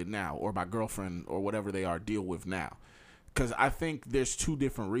deal with now, or my girlfriend, or whatever they are, deal with now? Because I think there's two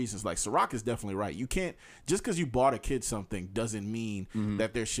different reasons. Like, Ciroc is definitely right. You can't, just because you bought a kid something doesn't mean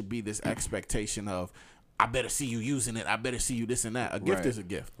that there should be this expectation of, I better see you using it, I better see you this and that. A gift is a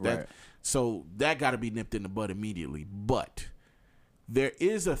gift. So that got to be nipped in the bud immediately. But there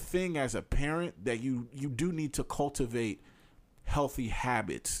is a thing as a parent that you do need to cultivate healthy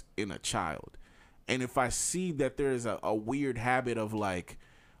habits in a child. And if I see that there is a weird habit of like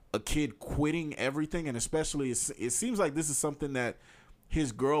a kid quitting everything, and especially it seems like this is something that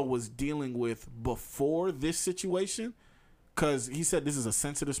his girl was dealing with before this situation, because he said this is a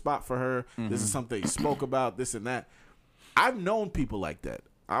sensitive spot for her. This is something he spoke about, this and that. I've known people like that.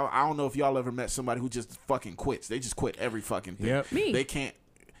 I don't know if y'all ever met somebody who just fucking quits. They just quit every fucking thing. Yep. Me. They can't.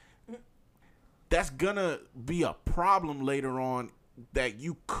 That's gonna be a problem later on, that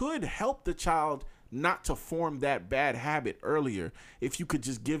you could help the child not to form that bad habit earlier if you could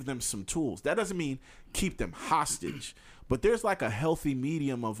just give them some tools. That doesn't mean keep them hostage, but there's like a healthy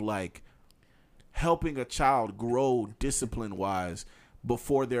medium of like helping a child grow discipline-wise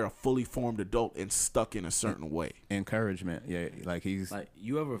before they're a fully formed adult and stuck in a certain way. Encouragement, yeah. Like, he's like,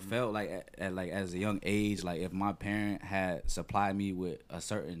 you ever felt like at like as a young age, like if my parent had supplied me with a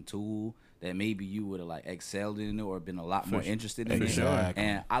certain tool that maybe you would have like excelled in it or been a lot more interested in it. Sure.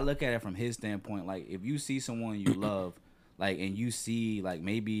 And I look at it from his standpoint, like if you see someone you love, like, and you see like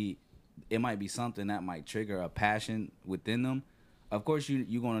maybe it might be something that might trigger a passion within them, of course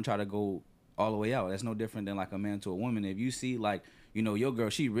you're gonna try to go all the way out. That's no different than like a man to a woman. If you see like, your girl,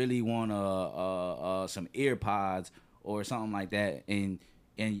 she really want some ear pods or something like that, and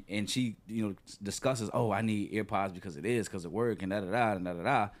she discusses, oh, I need ear pods because of work and da da da and da da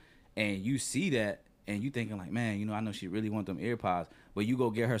da. And you see that, and you thinking like, man, I know she really want them AirPods, but you go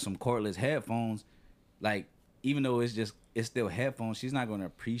get her some cordless headphones, like, even though it's still headphones, she's not going to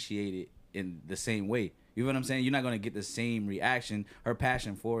appreciate it in the same way. You know what I'm saying? You're not going to get the same reaction. Her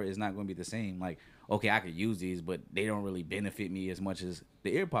passion for it is not going to be the same. Like, okay, I could use these, but they don't really benefit me as much as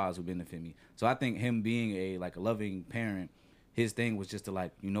the AirPods would benefit me. So I think him being a loving parent, his thing was just to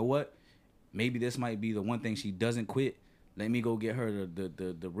like, you know what? Maybe this might be the one thing she doesn't quit. Let me go get her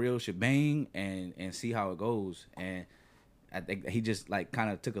the real shebang and see how it goes. And I think he just like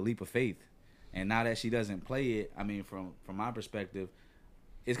kind of took a leap of faith. And now that she doesn't play it, I mean, from my perspective,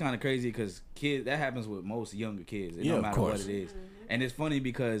 it's kind of crazy because kids, that happens with most younger kids. It Yeah, no of matter course. what it is. And it's funny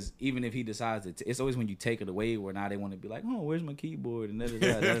because even if he decides to, it's always when you take it away where now they want to be like, oh, where's my keyboard? And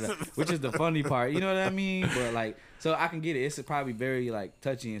which is the funny part. You know what I mean? But like, so I can get it. It's probably very like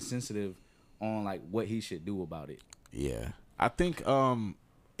touchy and sensitive on like what he should do about it. Yeah. I think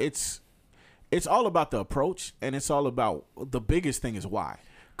it's all about the approach, and it's all about the biggest thing is why.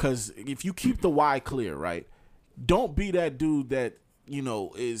 Because if you keep the why clear, right, don't be that dude that, you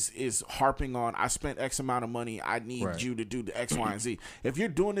know, is harping on, I spent X amount of money, I need you to do the X, Y, and Z. If you're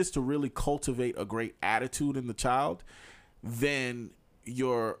doing this to really cultivate a great attitude in the child, then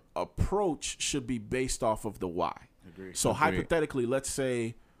your approach should be based off of the why. Agreed. So hypothetically, let's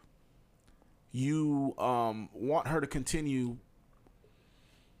say you want her to continue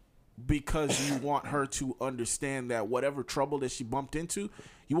because you want her to understand that whatever trouble that she bumped into,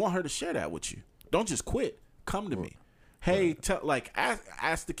 you want her to share that with you. Don't just quit. Come to me. Hey,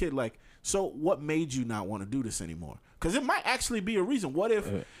 ask the kid, like, so what made you not want to do this anymore? Because it might actually be a reason. What if...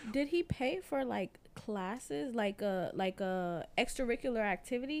 Did he pay for, like, classes, like a extracurricular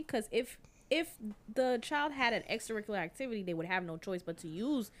activity? Because if the child had an extracurricular activity, they would have no choice but to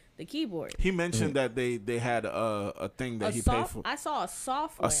use the keyboard. He mentioned that they had a thing that he paid for. I saw a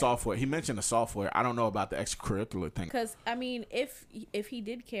software. A software. He mentioned a software. I don't know about the extracurricular thing. Because I mean, if he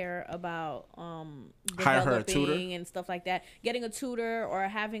did care about hire her a tutor and stuff like that, getting a tutor or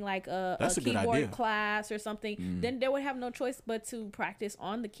having like a good idea. keyboard class or something, then they would have no choice but to practice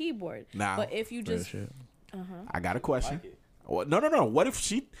on the keyboard. Now, but if you just, I got a question. Well, no. What if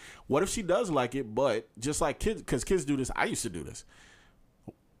she does like it, but just like kids, because kids do this. I used to do this.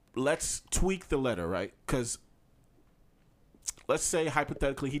 Let's tweak the letter, right? Because let's say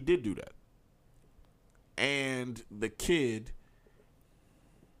hypothetically he did do that, and the kid,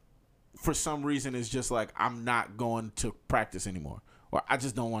 for some reason, is just like, I'm not going to practice anymore, or I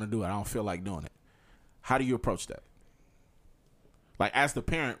just don't want to do it. I don't feel like doing it. How do you approach that? Like, as the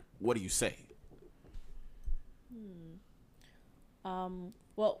parent, what do you say?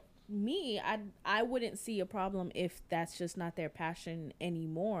 Well, me, I wouldn't see a problem if that's just not their passion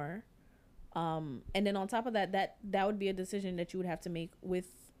anymore. And then on top of that would be a decision that you would have to make with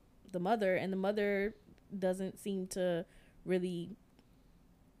the mother, and the mother doesn't seem to really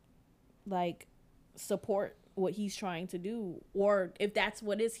like support what he's trying to do, or if that's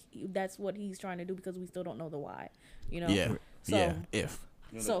what he's trying to do, because we still don't know the why, you know? Yeah. So, yeah. If.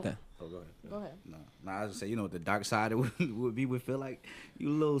 So. Oh, go ahead. Go ahead. No, I was just say, you know what the dark side would feel like?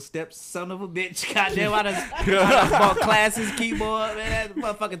 You little step son of a bitch. Goddamn, I done bought classes, keyboard, man. That's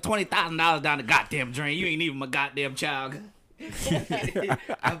motherfucking $20,000 down the goddamn drain. You ain't even my goddamn child.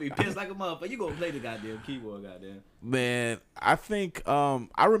 I'll be pissed like a motherfucker. You gonna play the goddamn keyboard, goddamn. Man, I think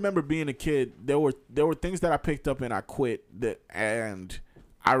I remember being a kid. There were things that I picked up and I quit. And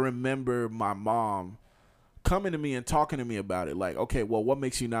I remember my mom coming to me and talking to me about it, like, okay, well, what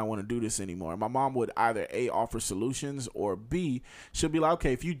makes you not want to do this anymore? And my mom would either A, offer solutions, or B, she'll be like,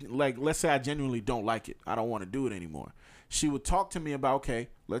 okay, if you, like, let's say I genuinely don't like it, I don't want to do it anymore. She would talk to me about, okay,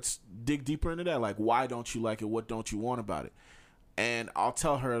 let's dig deeper into that. Like, why don't you like it? What don't you want about it? And I'll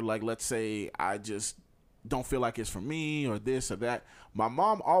tell her, like, let's say I just don't feel like it's for me, or this or that. My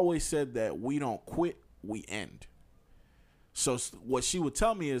mom always said that we don't quit, we end. So what she would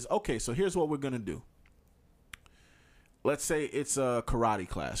tell me is, okay, so here's what we're going to do. Let's say it's a karate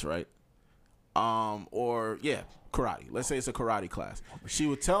class, right? Karate. Let's say it's a karate class. She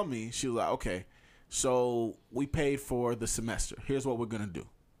would tell me, she was like, okay, so we paid for the semester. Here's what we're going to do.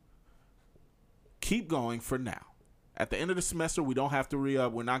 Keep going for now. At the end of the semester, we don't have to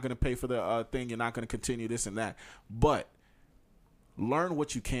re-up. We're not going to pay for the thing. You're not going to continue this and that. But learn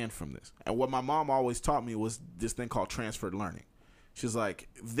what you can from this. And what my mom always taught me was this thing called transferred learning. She's like,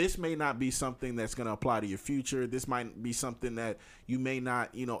 this may not be something that's going to apply to your future. This might be something that you may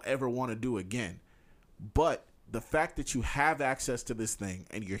not, ever want to do again. But the fact that you have access to this thing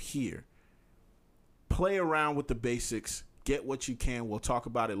and you're here, play around with the basics, get what you can. We'll talk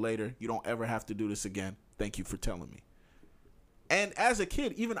about it later. You don't ever have to do this again. Thank you for telling me. And as a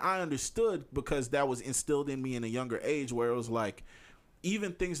kid, even I understood, because that was instilled in me in a younger age, where it was like,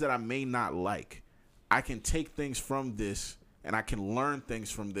 even things that I may not like, I can take things from this and I can learn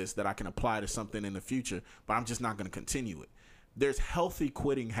things from this that I can apply to something in the future, but I'm just not going to continue it. There's healthy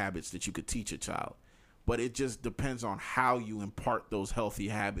quitting habits that you could teach a child, but it just depends on how you impart those healthy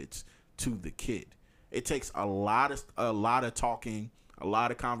habits to the kid. It takes a lot of talking, a lot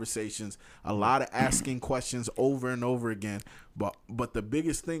of conversations, a lot of asking questions over and over again. But the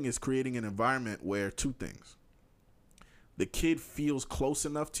biggest thing is creating an environment where two things. The kid feels close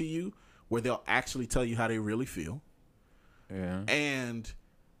enough to you where they'll actually tell you how they really feel. Yeah. And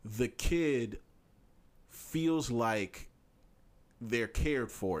the kid feels like they're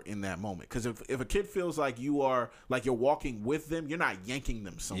cared for in that moment. Because if a kid feels like you're walking with them, you're not yanking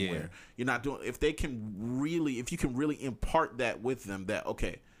them somewhere. Yeah. You're not doing. If you can really impart that with them, that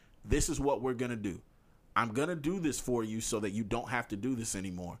okay, this is what we're gonna do. I'm gonna do this for you so that you don't have to do this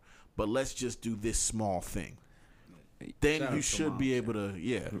anymore. But let's just do this small thing. Then you should be able to,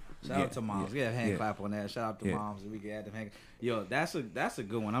 Shout out to moms. Yeah, hand clap on that. Shout out to moms. We can add them hand. Yo, that's a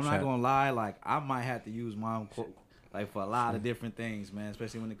good one. I'm not gonna lie. Like I might have to use mom quote like for a lot of different things, man.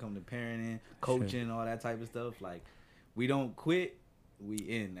 Especially when it comes to parenting, coaching, all that type of stuff. Like we don't quit, we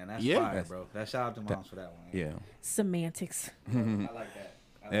in, and that's fire, bro. That shout out to moms for that one. Yeah. Semantics. I like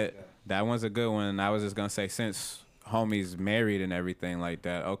that. That one's a good one. I was just gonna say, since homie's married and everything like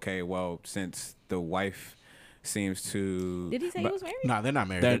that. Okay, well, since the wife seems to. Did he say he was married? No, they're not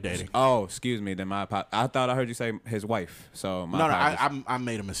married. They're dating. Oh, excuse me. Then I thought I heard you say his wife. So I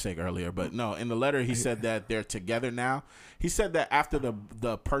made a mistake earlier, but no. In the letter, he said that they're together now. He said that after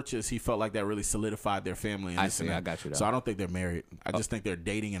the purchase, he felt like that really solidified their family. And I see. I got you. Though. So I don't think they're married. I just think they're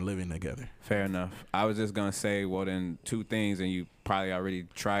dating and living together. Fair enough. I was just gonna say, well, then two things, and you probably already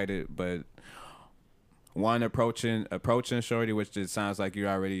tried it, but. One, approaching shorty, which just sounds like you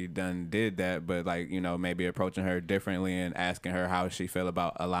already did that, but like, you know, maybe approaching her differently and asking her how she feel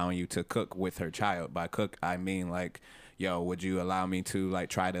about allowing you to cook with her child. By cook, I mean like, yo, would you allow me to like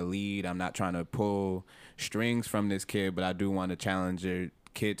try to lead? I'm not trying to pull strings from this kid, but I do want to challenge your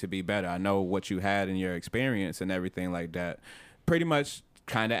kid to be better. I know what you had in your experience and everything like that. Pretty much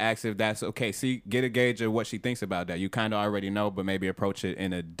kind of ask if that's okay. See, get a gauge of what she thinks about that. You kind of already know, but maybe approach it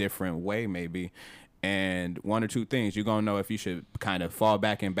in a different way, maybe. And one or two things, you're going to know if you should kind of fall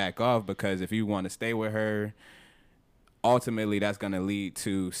back and back off, because if you want to stay with her, ultimately that's going to lead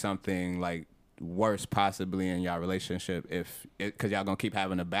to something like worse possibly in y'all relationship, because y'all going to keep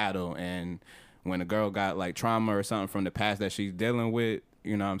having a battle. And when a girl got like trauma or something from the past that she's dealing with,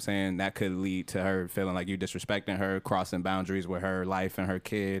 you know what I'm saying, that could lead to her feeling like you disrespecting her, crossing boundaries with her life and her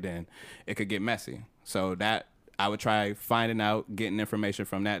kid, and it could get messy. So that I would try finding out, getting information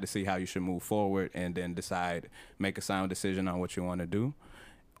from that to see how you should move forward, and then decide, make a sound decision on what you want to do,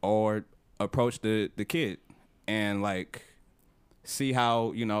 or approach the kid and like see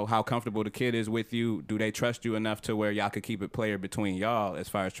how, you know, how comfortable the kid is with you. Do they trust you enough to where y'all could keep it player between y'all as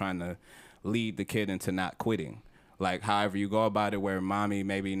far as trying to lead the kid into not quitting? Like, however you go about it, where mommy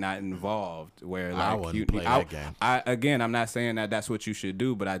maybe not involved, where like I wouldn't play that game. Again, I'm not saying that that's what you should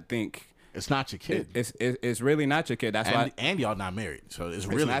do, but I think. It's not your kid. It's really not your kid. That's why. And y'all not married, so it's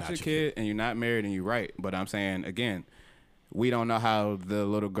really not your kid, and you're not married, and you're right. But I'm saying again, we don't know how the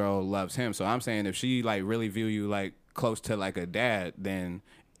little girl loves him. So I'm saying if she like really view you like close to like a dad, then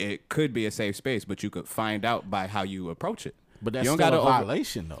it could be a safe space. But you could find out by how you approach it. But that's still a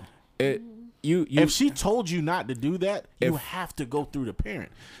violation, though. If she told you not to do that, you have to go through the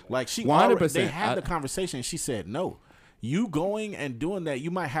parent. Like she 100%. They had the conversation, and she said no. You going and doing that,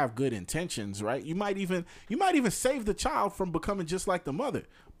 you might have good intentions, right? You might even save the child from becoming just like the mother,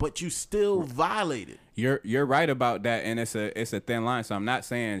 but you still violated. You're right about that, and it's a thin line. So I'm not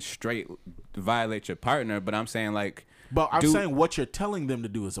saying straight violate your partner, but I'm saying like. But I'm saying what you're telling them to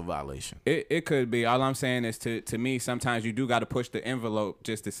do is a violation. It could be. All I'm saying is to me, sometimes you do got to push the envelope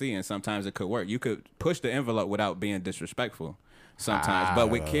just to see, and sometimes it could work. You could push the envelope without being disrespectful sometimes. But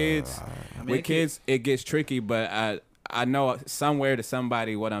with kids, it gets tricky, but I know somewhere to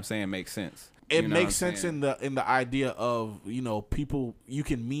somebody what I'm saying makes sense. It makes sense in the idea of, you know, people, you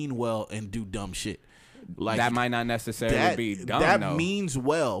can mean well and do dumb shit. Like that might not necessarily be dumb. That means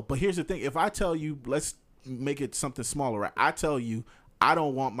well, but here's the thing: if I tell you, let's make it something smaller, right? I tell you, I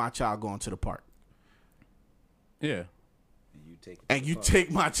don't want my child going to the park. Yeah. You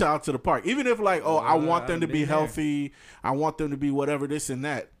take my child to the park, even if like, oh, I want them to be healthy, I want them to be whatever, this and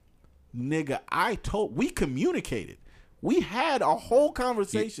that. Nigga, we communicated. We had a whole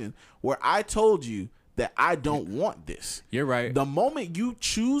conversation where I told you that I don't want this. You're right. The moment you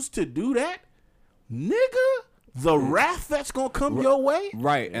choose to do that, nigga, the wrath that's gonna come your way.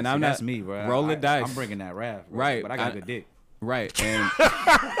 Right, and I'm that's not me, bro. Roll the dice. I'm bringing that wrath, bro. Right, but I got a good dick. Right, and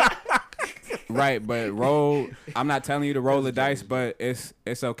right, but roll. I'm not telling you to roll the dice, but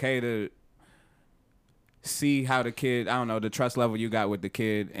it's okay to see how the kid. I don't know the trust level you got with the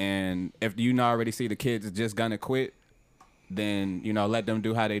kid, and if you already see the kid's just gonna quit, then, you know, let them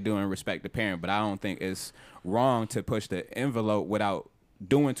do how they do and respect the parent. But I don't think it's wrong to push the envelope without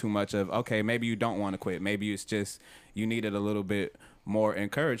doing too much of, okay, maybe you don't want to quit. Maybe it's just you needed a little bit more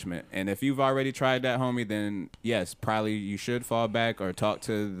encouragement. And if you've already tried that, homie, then yes, probably you should fall back or talk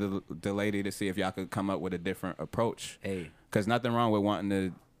to the lady to see if y'all could come up with a different approach. Hey. Because nothing wrong with wanting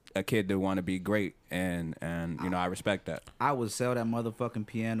to a kid to want to be great, and you know, I respect that. I would sell that motherfucking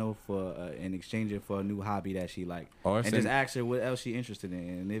piano for in exchange for a new hobby that she like, Or and just ask her what else she interested in.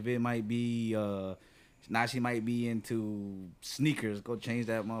 And if it might be now she might be into sneakers, go change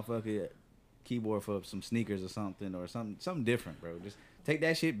that motherfucker keyboard for some sneakers or something different, bro. Just take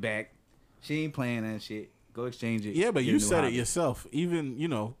that shit back. She ain't playing that shit. Go exchange it. Yeah, but get a you new said hobby. it yourself. Even, you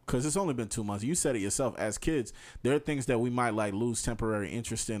know, because it's only been 2 months. You said it yourself. As kids, there are things that we might like lose temporary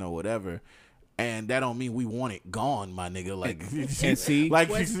interest in or whatever. And that don't mean we want it gone, my nigga. Like, and see, like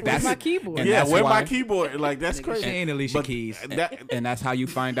where's my keyboard? Yeah, where's my why- keyboard? Like, that's crazy. She ain't Alicia But Keys. And that's how you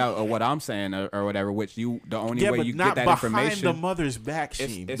find out, or what I'm saying, or whatever. Which the only yeah, way but you not get that behind information. the mother's back,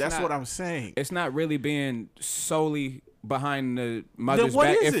 It's- Sheem. it's That's not- what I'm saying. It's not really being solely behind the Then mother's what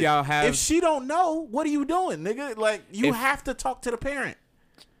back. is If it? y'all have, If she don't know, what are you doing, nigga? Like, you If- have to talk to the parent.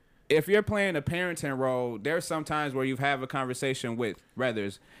 if you're playing a parenting role, there's some times where you have a conversation with whether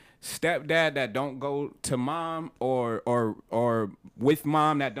stepdad that don't go to mom or with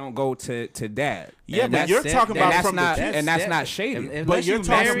mom that don't go to dad. Yeah, And but that's- you're talking about that's from not, the and that's step- not shady. But you're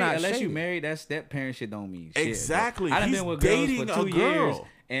talking about unless you shady. married, that step parent shit don't mean shit. Exactly. Bro. I done He's been with girls dating for 2 a girl. years,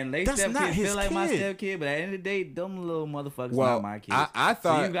 and they That's step not kids his feel like my kid. step kid, but at the end of the day, them little motherfuckers Well, not my kids. I so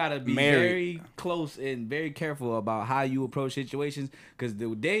thought you gotta be married- very close and very careful about how you approach situations, because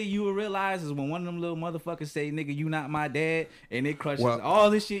the day you will realize is when one of them little motherfuckers say, "Nigga, you not my dad," and it crushes Well, all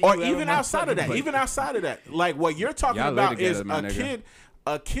this shit. Or you ever even outside of motherfucking that, put. even outside of that, like what you're talking Y'all live about is together, my nigga.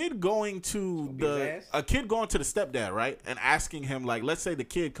 a kid going to his ass? a kid going to the stepdad, right, and asking him, like, let's say the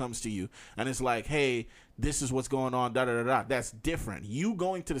kid comes to you and it's like, hey, this is what's going on, da da da da. That's different. You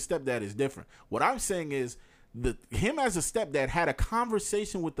going to the stepdad is different. What I'm saying is, him as a stepdad had a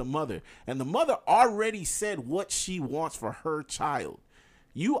conversation with the mother, and the mother already said what she wants for her child.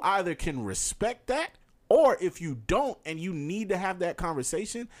 You either can respect that, or if you don't and you need to have that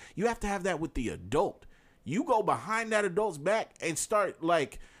conversation, you have to have that with the adult. You go behind that adult's back and start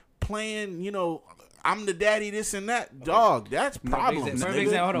like playing, you know, I'm the daddy, this and that. Dog, that's problems. Perfect nigga.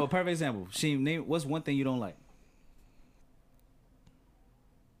 example. Hold on. Perfect example. She name. What's one thing you don't like?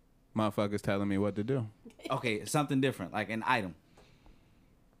 Motherfuckers telling me what to do. Okay, something different, like an item,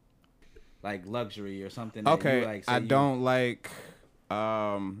 like luxury or something. That Okay, you like, say I don't like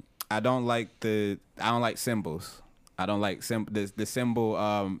symbols. I don't like the symbol,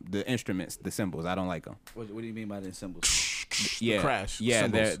 the instruments, the symbols. I don't like them. What do you mean by the symbols? Yeah, crash yeah,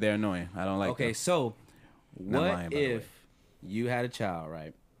 symbols. they're annoying. I don't like. Okay, them. so Not what lying, by the way. if you had a child,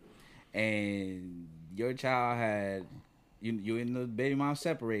 right? And your child had you and the baby mom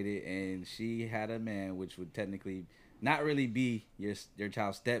separated, and she had a man, which would technically not really be your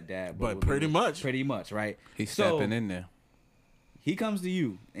child's stepdad, But would be pretty much, right? He's So, stepping in there. He comes to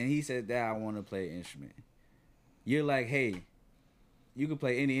you and he said, "Dad, I want to play an instrument." You're like, "Hey, you can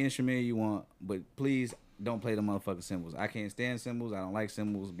play any instrument you want, but please don't play the motherfucking cymbals. I can't stand cymbals. I don't like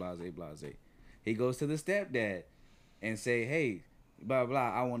cymbals, blase, blase." He goes to the stepdad and say, "Hey, blah blah,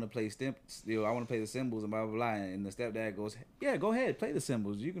 I want to play I want to play the cymbals and blah blah blah." And the stepdad goes, "Yeah, go ahead, play the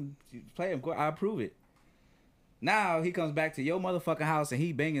cymbals. You can play them. I approve it." Now he comes back to your motherfucking house and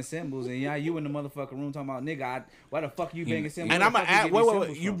he banging cymbals, and you in the motherfucking room talking about, "Nigga, why the fuck you banging cymbals?" And Where I'm the gonna fuck add, get these wait,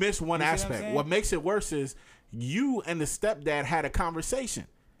 cymbals you from? missed one You see what I'm aspect. saying? What makes it worse is you and the stepdad had a conversation.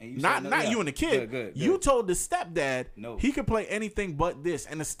 And you Not said no, yeah. you and the kid. Good. You told the stepdad No. he could play anything but this,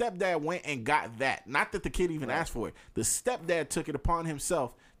 and the stepdad went and got that. Not that the kid even asked for it. The stepdad took it upon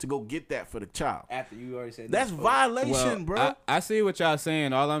himself to go get that for the child. After you already said That's no. violation, bro. I see what y'all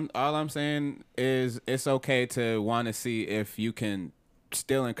saying. All I'm saying is it's okay to want to see if you can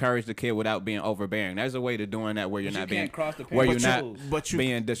still encourage the kid without being overbearing. There's a way to doing that where you're But you not being can't cross the where you're parents' not But you-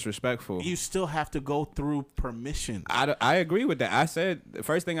 being disrespectful. You still have to go through permission. I agree with that. I said the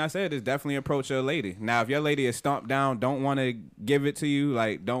first thing I said is definitely approach your lady. Now, if your lady is stomped down, don't want to give it to you,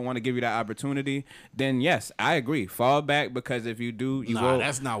 like don't want to give you that opportunity, then yes, I agree. Fall back, because if you do, you will.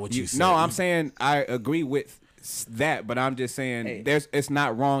 That's not what you said. No, I'm saying I agree with that, but I'm just saying it's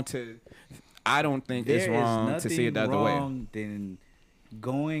not wrong to. I don't think it's wrong to see it the other way. wrong than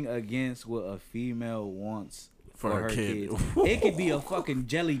going against what a female wants For her kid. kids. It could be a fucking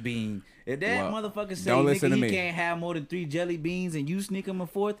jelly bean. If that Well, motherfucker say, don't listen "Nigga, to he me. can't have more than 3 jelly beans," and you sneak him a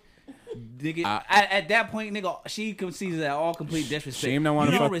 4th, nigga, at that point, nigga, she considers that all complete disrespect. She don't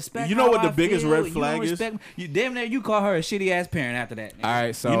wanna you don't fuck- respect. You know how what the I biggest feel. red You flag don't is? respect, you damn near you call her a shitty ass parent after that. Nigga. All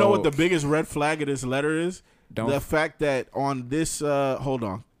right, so You know what the biggest red flag of this letter is? Don't- The fact that on this, hold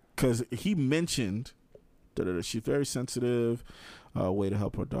on, because he mentioned She's very sensitive. Way to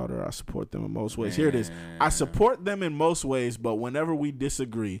help her daughter. I support them in most ways. Here it is. I support them in most ways, but whenever we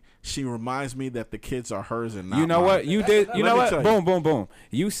disagree, she reminds me that the kids are hers and not You know mine. what? You did. You know what? tell Boom, boom, boom.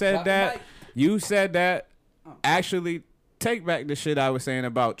 You said that. You said that. Actually, take back the shit I was saying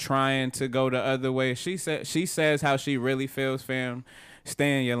about trying to go the other way. She says how she really feels, fam.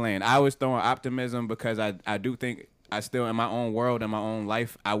 Stay in your lane. I was throwing optimism because I do think I still, in my own world, in my own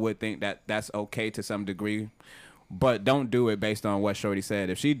life, I would think that that's okay to some degree. But don't do it based on what Shorty said.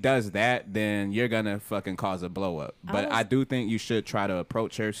 If she does that, then you're going to fucking cause a blow up. But I do think you should try to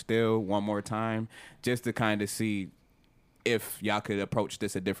approach her still one more time just to kind of see if y'all could approach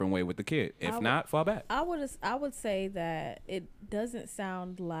this a different way with the kid. If not, fall back. I would say that it doesn't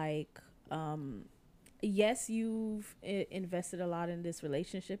sound like, yes, you've invested a lot in this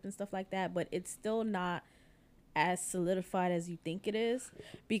relationship and stuff like that, but it's still not as solidified as you think it is,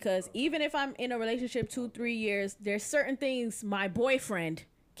 because even if I'm in a relationship 2-3 years, there's certain things my boyfriend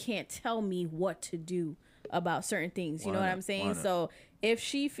can't tell me what to do about certain things. You know what I'm saying? So if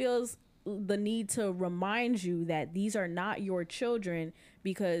she feels the need to remind you that these are not your children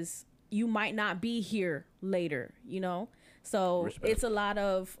because you might not be here later, you know? So it's a lot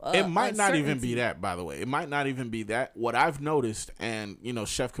of it might not even be that, by the way. It might not even be that. What I've noticed, and you know,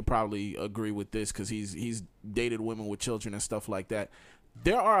 Chef could probably agree with this because he's dated women with children and stuff like that.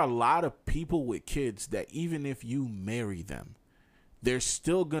 There are a lot of people with kids that even if you marry them, there's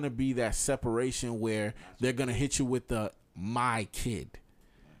still gonna be that separation where they're gonna hit you with the "my kid,"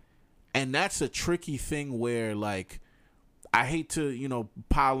 and that's a tricky thing where, like, I hate to, you know,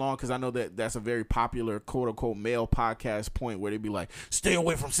 pile on because I know that that's a very popular quote unquote male podcast point where they be like, stay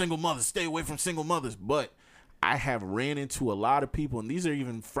away from single mothers, stay away from single mothers. But I have ran into a lot of people, and these are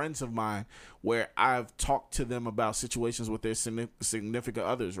even friends of mine, where I've talked to them about situations with their significant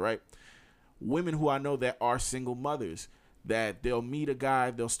others, right? Women who I know that are single mothers, that they'll meet a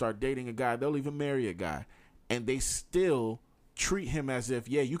guy, they'll start dating a guy, they'll even marry a guy, and they still treat him as if,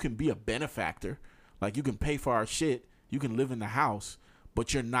 yeah, you can be a benefactor, like you can pay for our shit, you can live in the house,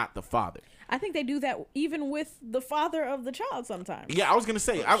 but you're not the father. I think they do that even with the father of the child sometimes. Yeah, I was gonna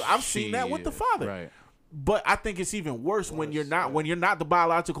say I've seen that with the father. Right. But I think it's even worse when you're not the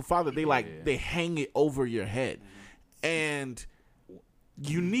biological father. They hang it over your head, and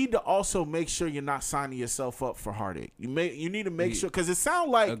you need to also make sure you're not signing yourself up for heartache. You need to make sure, because it sounds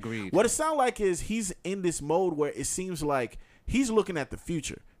like what it sounds like is he's in this mode where it seems like he's looking at the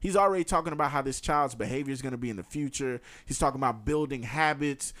future. He's already talking about how this child's behavior is going to be in the future. He's talking about building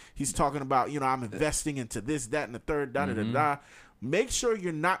habits. He's talking about, you know, I'm investing into this, that, and the third, da-da-da-da. Make sure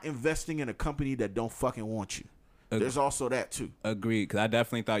you're not investing in a company that don't fucking want you. There's also that, too. Agreed, because I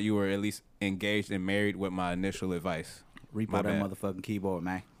definitely thought you were at least engaged and married with my initial advice. Repo that motherfucking keyboard,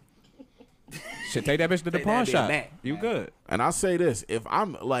 man. Should take that bitch to the pawn shop. You good. And I'll say this. If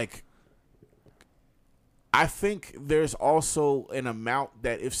I'm like... I think there's also an amount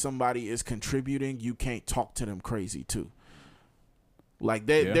that if somebody is contributing, you can't talk to them crazy too. Like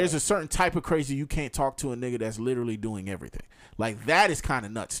there's a certain type of crazy you can't talk to a nigga that's literally doing everything. Like that is kind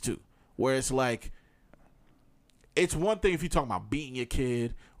of nuts too. Where it's like, it's one thing if you're talking about beating your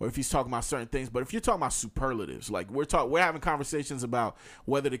kid or if he's talking about certain things, but if you're talking about superlatives, like we're having conversations about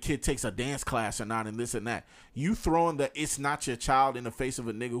whether the kid takes a dance class or not and this and that. You throwing the "it's not your child" in the face of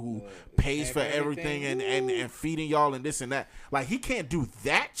a nigga who pays for everything and feeding y'all and this and that. Like he can't do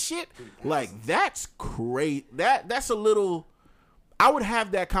that shit. Like that's crazy. That's a little. I would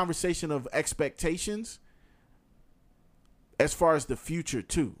have that conversation of expectations as far as the future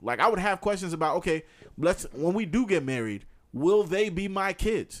too. Like I would have questions about, okay, when we do get married, will they be my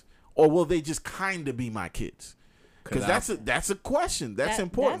kids or will they just kind of be my kids? Because that's a question. That's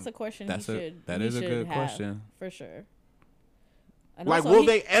important. That's a question. That is a good question for sure. And like, also, will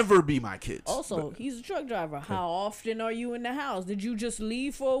they ever be my kids? Also, he's a truck driver. How often are you in the house? Did you just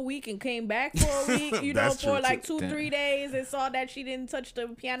leave for a week and came back for a week? You know, for like 2-3 days and saw that she didn't touch the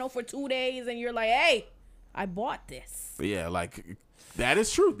piano for 2 days, and you're like, hey, I bought this. Yeah, like that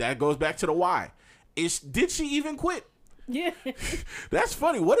is true. That goes back to the why. Did she even quit? Yeah. That's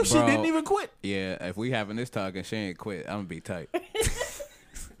funny. What if she didn't even quit? Yeah, if we having this talk and she ain't quit, I'm gonna be tight.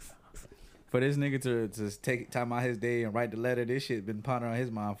 For this nigga to take time out his day and write the letter, this shit been pondering on his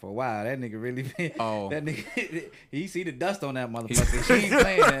mind for a while. That nigga really been, that nigga, he see the dust on that motherfucker. She ain't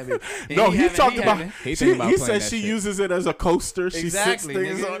playing that bitch. No, he talked about. He said she uses it as a coaster. Exactly, she sits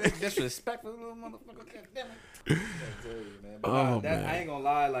things nigga. on it. Disrespectful little motherfucker. Damn it. Oh, man. I ain't gonna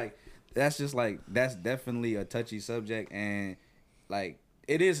lie, like that's just like that's definitely a touchy subject, and like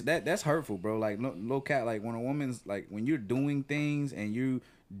it is that's hurtful, bro. Like no cap. Like when a woman's like when you're doing things and you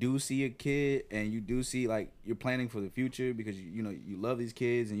do see a kid and you do see like you're planning for the future because you know you love these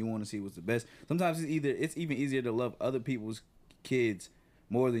kids and you want to see what's the best. Sometimes it's even easier to love other people's kids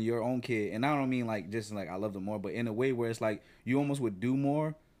more than your own kid. And I don't mean like just like I love them more, but in a way where it's like you almost would do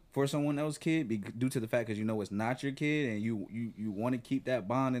more for someone else's kid due to the fact because you know it's not your kid and you want to keep that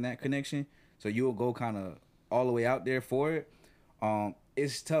bond and that connection. So you'll go kind of all the way out there for it.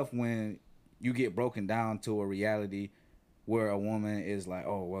 It's tough when you get broken down to a reality where a woman is like,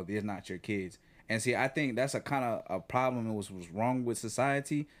 oh, well, they're not your kids. And see, I think that's a kind of a problem that was wrong with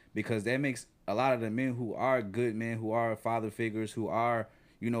society because that makes a lot of the men who are good men, who are father figures, who are,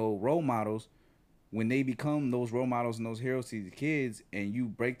 you know, role models, when they become those role models and those heroes to the kids and you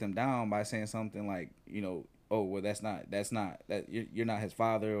break them down by saying something like, you know, oh, well, you're not his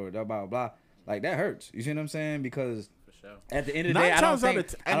father or blah, blah, blah. Like, that hurts. You see what I'm saying? Because at the end of the day, I don't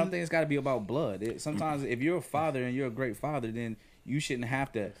think it's got to be about blood. Sometimes if you're a father and you're a great father, then you shouldn't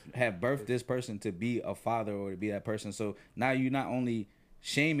have to have birthed this person to be a father or to be that person. So now you not only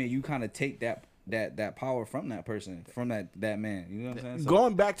shame it, you kind of take that power from that person, from that man. You know what I'm saying? So,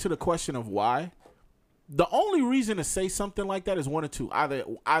 going back to the question of why, the only reason to say something like that is one or two. Either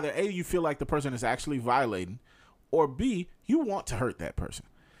A, you feel like the person is actually violating, or B, you want to hurt that person.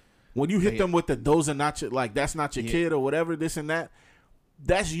 When you hit them with those are not your, like, that's not your kid or whatever, this and that,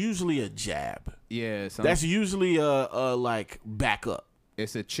 that's usually a jab. Yeah. That's usually a like backup.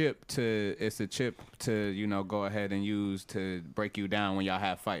 It's a chip to, you know, go ahead and use to break you down when y'all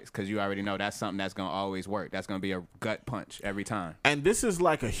have fights. Because you already know that's something that's going to always work. That's going to be a gut punch every time. And this is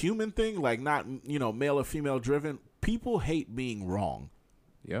like a human thing, like not, you know, male or female driven. People hate being wrong.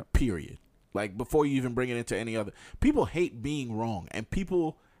 Yep. Period. Like, before you even bring it into any other. People hate being wrong. And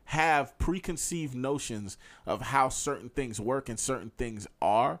people have preconceived notions of how certain things work and certain things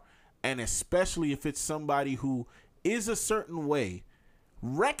are. And especially if it's somebody who is a certain way,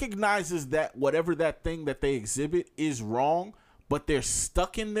 recognizes that whatever that thing that they exhibit is wrong, but they're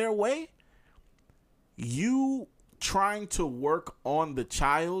stuck in their way. You trying to work on the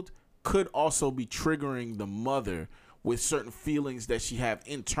child could also be triggering the mother with certain feelings that she have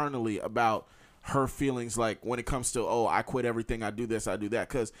internally about her feelings, like when it comes to, oh, I quit everything, I do this, I do that.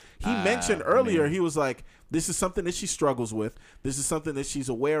 Because he mentioned earlier, he was like, this is something that she struggles with. This is something that she's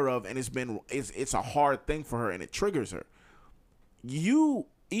aware of, and it's a hard thing for her, and it triggers her. You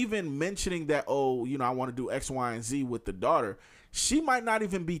even mentioning that, oh, you know, I want to do X, Y, and Z with the daughter, she might not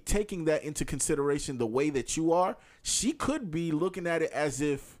even be taking that into consideration the way that you are. She could be looking at it as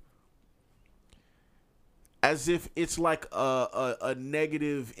if it's like a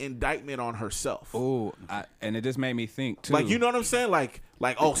negative indictment on herself. Oh, and it just made me think too. Like, you know what I'm saying? Like,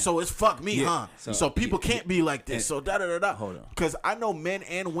 oh, so it's fuck me, huh? So people can't be like this. So da-da-da-da. Hold on. Because I know men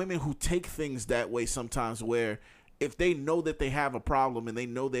and women who take things that way sometimes, where if they know that they have a problem and they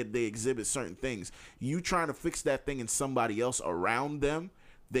know that they exhibit certain things, you trying to fix that thing in somebody else around them,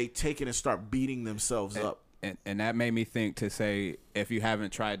 they take it and start beating themselves up. And that made me think to say, if you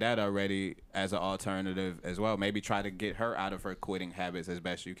haven't tried that already as an alternative as well, maybe try to get her out of her quitting habits as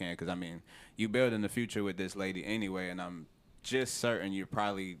best you can. Because, I mean, you build in the future with this lady anyway, and I'm just certain you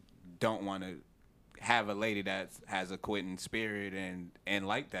probably don't want to have a lady that has a quitting spirit and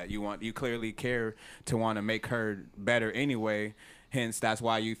like that. You clearly care to want to make her better anyway. Hence, that's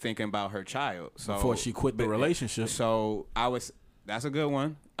why you thinking about her child. So before she quit the relationship. So that's a good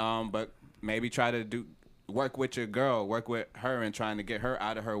one. But maybe try to work with your girl, work with her and trying to get her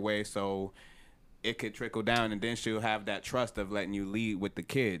out of her way so it could trickle down, and then she'll have that trust of letting you lead with the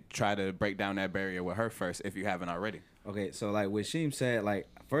kid. Try to break down that barrier with her first if you haven't already. Okay, so like what Sheem said, like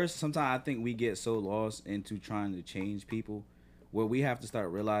first, sometimes I think we get so lost into trying to change people where we have to start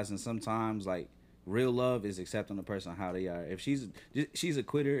realizing sometimes like real love is accepting the person how they are. If she's a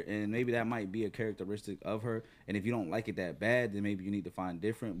quitter, and maybe that might be a characteristic of her, and if you don't like it that bad, then maybe you need to find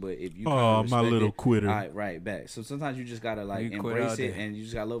different. But if you my little quitter, right back. So sometimes you just gotta like embrace it, and you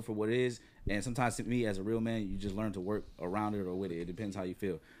just gotta love for what it is. And sometimes to me, as a real man, you just learn to work around it or with it. It depends how you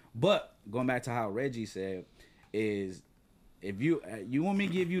feel. But going back to how Reggie said is, if you want me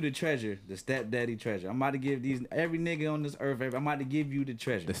to give you the treasure, the stepdaddy treasure, I'm about to give every nigga on this earth, I'm about to give you the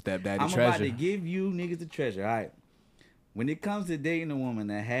treasure. The stepdaddy treasure. I'm about to give you niggas the treasure. All right. When it comes to dating a woman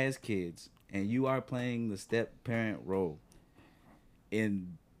that has kids and you are playing the step parent role,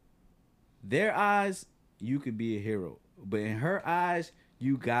 in their eyes, you could be a hero. But in her eyes,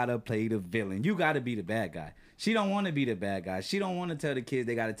 you gotta play the villain. You gotta be the bad guy. She don't want to be the bad guy. She don't want to tell the kids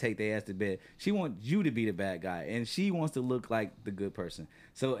they got to take their ass to bed. She wants you to be the bad guy, and she wants to look like the good person.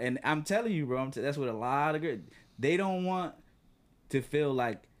 So, and I'm telling you, bro, that's what a lot of girls, they don't want to feel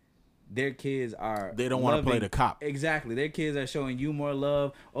like their kids are. They don't want to play the cop. Exactly. Their kids are showing you more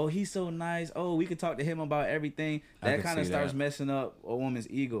love. Oh, he's so nice. Oh, we could talk to him about everything. That kind of starts messing up a woman's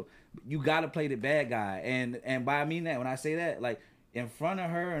ego. You got to play the bad guy. And by I mean that, when I say that, like, in front of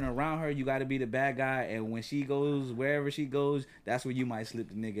her and around her, you got to be the bad guy. And when she goes, wherever she goes, that's where you might slip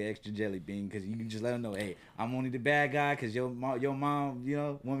the nigga extra jelly bean. Because you can just let him know, hey, I'm only the bad guy because your mom, you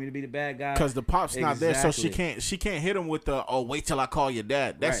know, want me to be the bad guy. Because the pop's not there, so she can't hit him with the, oh, wait till I call your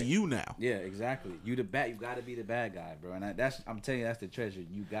dad. That's you now. Yeah, exactly. You got to be the bad guy, bro. And I'm telling you, that's the treasure.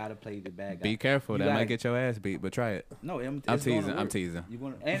 You got to play the bad guy. Be careful. That might get your ass beat, but try it. No, I'm teasing.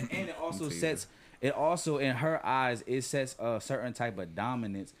 And it also sets... It also, in her eyes, it sets a certain type of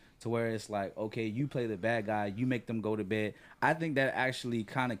dominance to where it's like, okay, you play the bad guy, you make them go to bed. I think that actually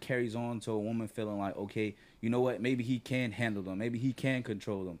kind of carries on to a woman feeling like, okay, you know what? Maybe he can handle them. Maybe he can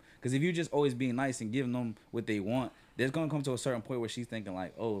control them. Because if you're just always being nice and giving them what they want, there's gonna come to a certain point where she's thinking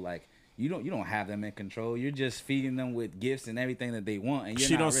like, oh, like you don't have them in control. You're just feeding them with gifts and everything that they want. And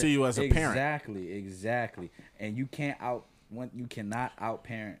she don't see you as a parent. Exactly. And you cannot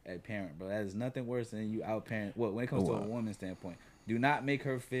out-parent a parent, bro. That is nothing worse than you out-parent. Well, when it comes to a woman's standpoint, do not make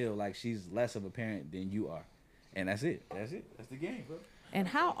her feel like she's less of a parent than you are. And that's it. That's the game, bro. And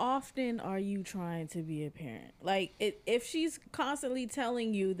how often are you trying to be a parent? Like, if she's constantly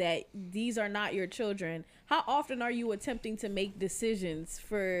telling you that these are not your children, how often are you attempting to make decisions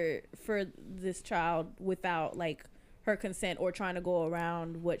for this child without, like, her consent or trying to go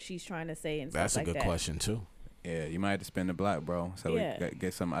around what she's trying to say and stuff like that? That's a good question, too. Yeah, you might have to spin the block, bro. So we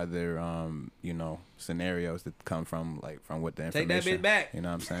get some other, scenarios that come from what the information. Take that bit back. You know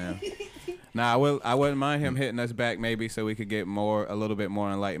what I'm saying? Nah, I wouldn't mind him hitting us back maybe so we could get a little bit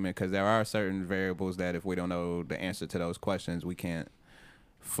more enlightenment because there are certain variables that if we don't know the answer to those questions, we can't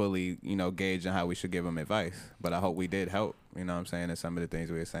fully, gauge on how we should give him advice. But I hope we did help. You know what I'm saying? In some of the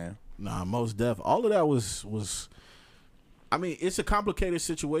things we were saying. Nah, most def. All of that was. I mean, it's a complicated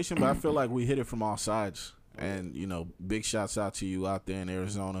situation, but I feel like we hit it from all sides. And, big shouts out to you out there in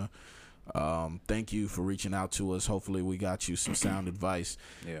Arizona. Thank you for reaching out to us. Hopefully we got you some sound advice.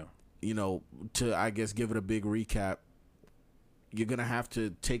 Yeah. To, I guess, give it a big recap, you're going to have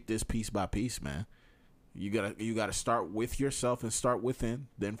to take this piece by piece, man. You gotta start with yourself and start within.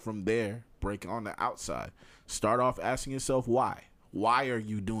 Then from there, break on the outside. Start off asking yourself why. Why are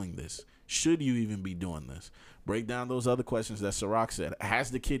you doing this? Should you even be doing this? Break down those other questions that Ciroc said.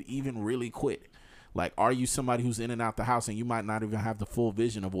 Has the kid even really quit? Like, are you somebody who's in and out the house and you might not even have the full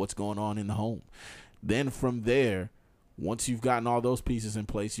vision of what's going on in the home? Then from there, once you've gotten all those pieces in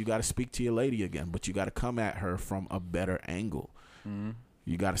place, you got to speak to your lady again, but you got to come at her from a better angle. Mm-hmm.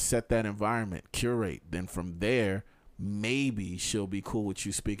 You got to set that environment, curate. Then from there, maybe she'll be cool with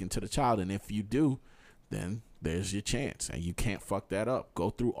you speaking to the child. And if you do, then there's your chance. And you can't fuck that up. Go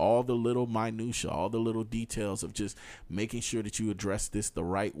through all the little minutia, all the little details of just making sure that you address this the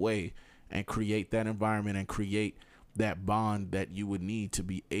right way and create that environment and create that bond that you would need to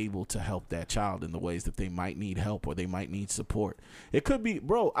be able to help that child in the ways that they might need help or they might need support. It could be,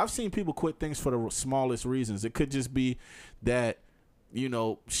 bro, I've seen people quit things for the smallest reasons. It could just be that,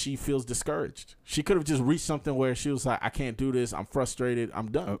 she feels discouraged. She could have just reached something where she was like, I can't do this. I'm frustrated.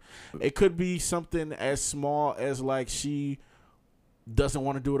 I'm done. It could be something as small as like she doesn't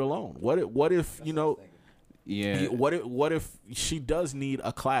want to do it alone. What if Yeah. What if she does need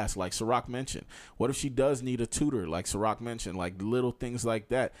a class like Ciroc mentioned? What if she does need a tutor like Ciroc mentioned? Like little things like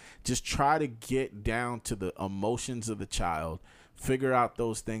that. Just try to get down to the emotions of the child, figure out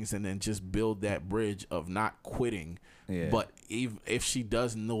those things, and then just build that bridge of not quitting. Yeah. But if she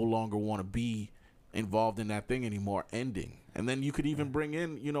does no longer want to be involved in that thing anymore, ending. And then you could even bring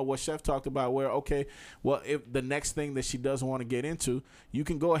in, what Chef talked about where, okay, well, if the next thing that she doesn't want to get into, you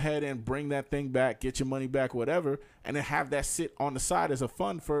can go ahead and bring that thing back, get your money back, whatever, and then have that sit on the side as a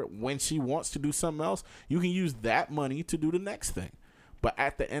fund for when she wants to do something else. You can use that money to do the next thing. But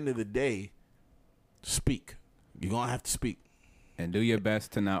at the end of the day, speak. You're going to have to speak. And do your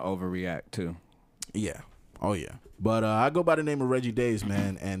best to not overreact, too. Yeah. Oh, yeah. But I go by the name of Reggie Days,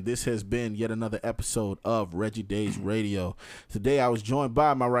 man, and this has been yet another episode of Reggie Days Radio. Today I was joined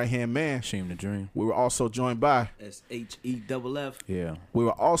by my right-hand man. Sheem the Dream. We were also joined by... SHEFF. Yeah. We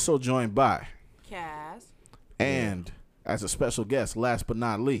were also joined by... Cass. And as a special guest, last but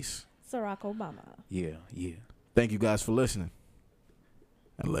not least... Ciroc Obama. Yeah. Thank you guys for listening.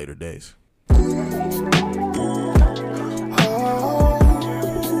 And later days. Yeah,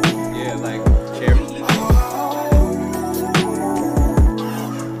 like... Carrie.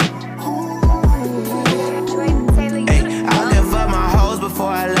 Before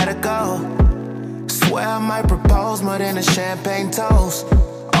I let her go, swear I might propose more than a champagne toast.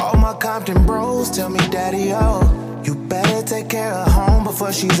 All my Compton bros tell me, daddy, oh, you better take care of home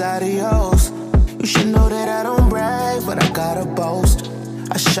before she's adios. You should know that I don't brag, but I gotta boast.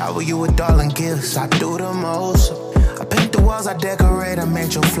 I shower you with darling gifts, I do the most. I paint the walls, I decorate, I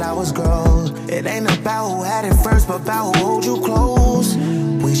make your flowers grow. It ain't about who had it first, but about who hold you close.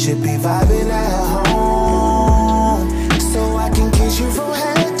 We should be vibing at home, so I can kiss you from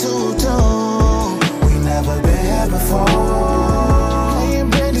head to toe. We never been here before. Playing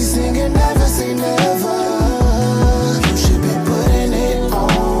Brandy, singing never say never. You should be putting it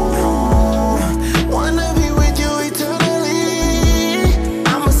on. Wanna be with you eternally.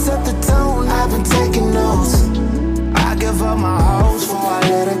 I'ma set the tone, I've been taking notes. I give up my hoes before I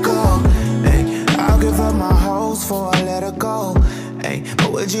let her go. Hey, I'll give up my hoes before I let her go. Hey,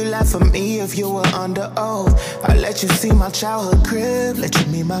 but would you laugh for me if you were under oath? I let you see my childhood crib, let you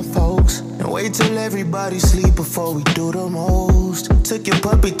meet my folks. And wait till everybody sleep before we do the most. Took your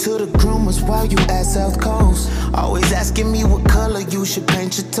puppy to the groomers while you at South Coast. Always asking me what color you should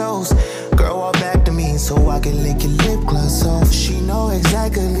paint your toes. Girl, walk back to me so I can lick your lip gloss off. She know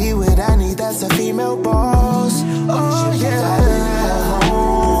exactly what I need, that's a female boss. Oh yeah.